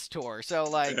Poison Kiss tour. So,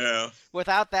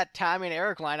 without that Tommy and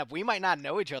Eric lineup, we might not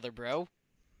know each other, bro.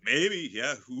 Maybe,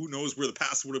 yeah. Who knows where the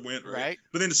past would have went, right?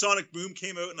 But then the Sonic Boom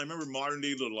came out, and I remember Modern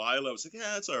Day Delilah. I was like,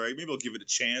 yeah, that's all right. Maybe I'll give it a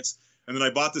chance. And then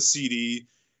I bought the CD.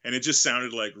 And it just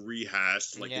sounded like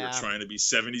rehashed, like they were trying to be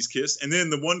 70s Kiss. And then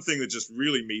the one thing that just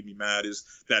really made me mad is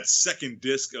that second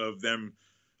disc of them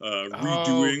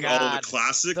redoing all of the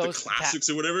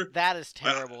classics or whatever. That is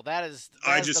terrible. That is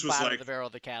the bottom of the barrel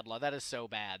of the catalog. That is so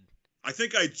bad. I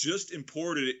think I just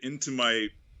imported it into my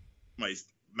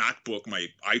MacBook, my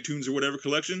iTunes or whatever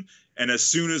collection. And as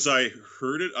soon as I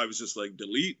heard it, I was just like,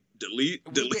 delete. We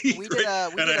did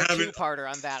a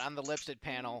 2-parter on that on the Lipstick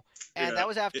panel, and that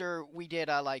was after we did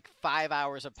like 5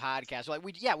 hours of podcast. Like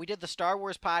we did the Star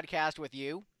Wars podcast with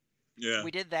you. Yeah, we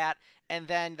did that, and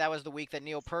then that was the week that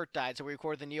Neil Peart died, so we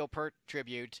recorded the Neil Peart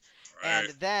tribute, and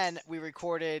then we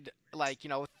recorded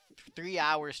 3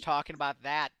 hours talking about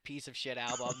that piece of shit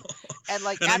album, And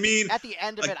like And at, I mean, at the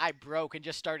end of like, it, I broke and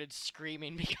just started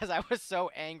screaming because I was so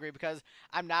angry because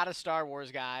I'm not a Star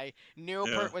Wars guy. yeah,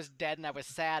 Newport was dead and I was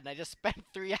sad, and I just spent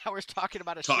 3 hours talking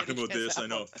about a talking shitty about Kiss this, I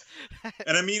album. know.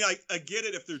 And I mean, I get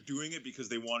it if they're doing it because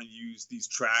they want to use these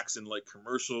tracks in like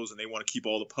commercials and they want to keep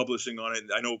all the publishing on it.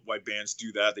 I know why bands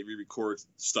do that. They re-record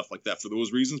stuff like that for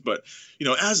those reasons. But, you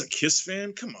know, as a Kiss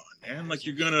fan, come on, man. Like,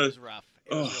 you're going It to. was rough.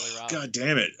 It was really rough. God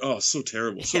damn it! Oh, so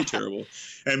terrible, so terrible.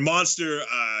 And Monster,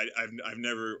 I've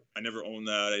never owned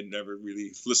that. I never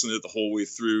really listened to it the whole way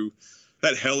through.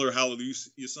 That Hell or Hallelujah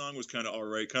song was kind of all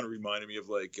right. Kind of reminded me of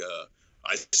like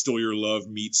I Stole Your Love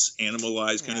meets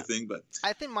Animalized kind of thing. But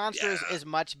I think Monster is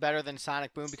much better than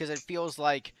Sonic Boom because it feels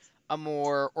like a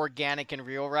more organic and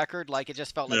real record. Like it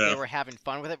just felt like they were having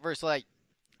fun with it versus like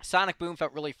Sonic Boom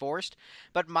felt really forced.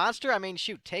 But Monster, I mean,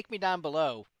 shoot, Take Me Down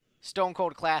Below. Stone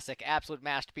Cold classic, absolute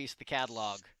masterpiece of the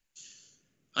catalog.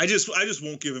 I just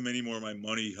won't give him any more of my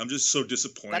money. I'm just so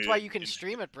disappointed. That's why you can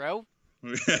stream it, bro.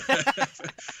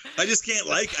 I just can't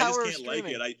like it.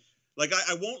 I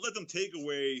won't let them take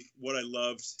away what I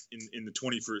loved in the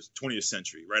 20th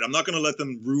century, right? I'm not going to let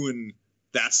them ruin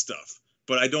that stuff.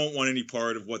 But I don't want any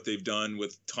part of what they've done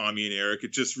with Tommy and Eric.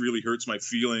 It just really hurts my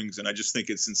feelings, and I just think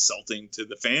it's insulting to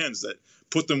the fans that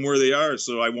put them where they are,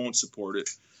 so I won't support it.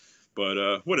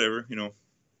 But whatever, you know.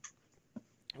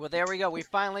 Well, there we go. We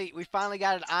finally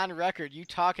got it on record. You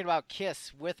talking about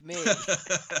Kiss with me.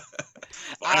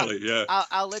 Finally, yeah.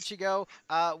 I'll let you go.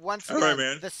 Once again, all right,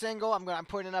 man. The single I'm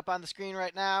putting it up on the screen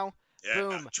right now. Yeah,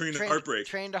 Boom. Train to Heartbreak.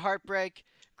 Train to Heartbreak.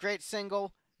 Great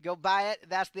single. Go buy it.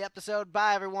 That's the episode.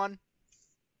 Bye, everyone.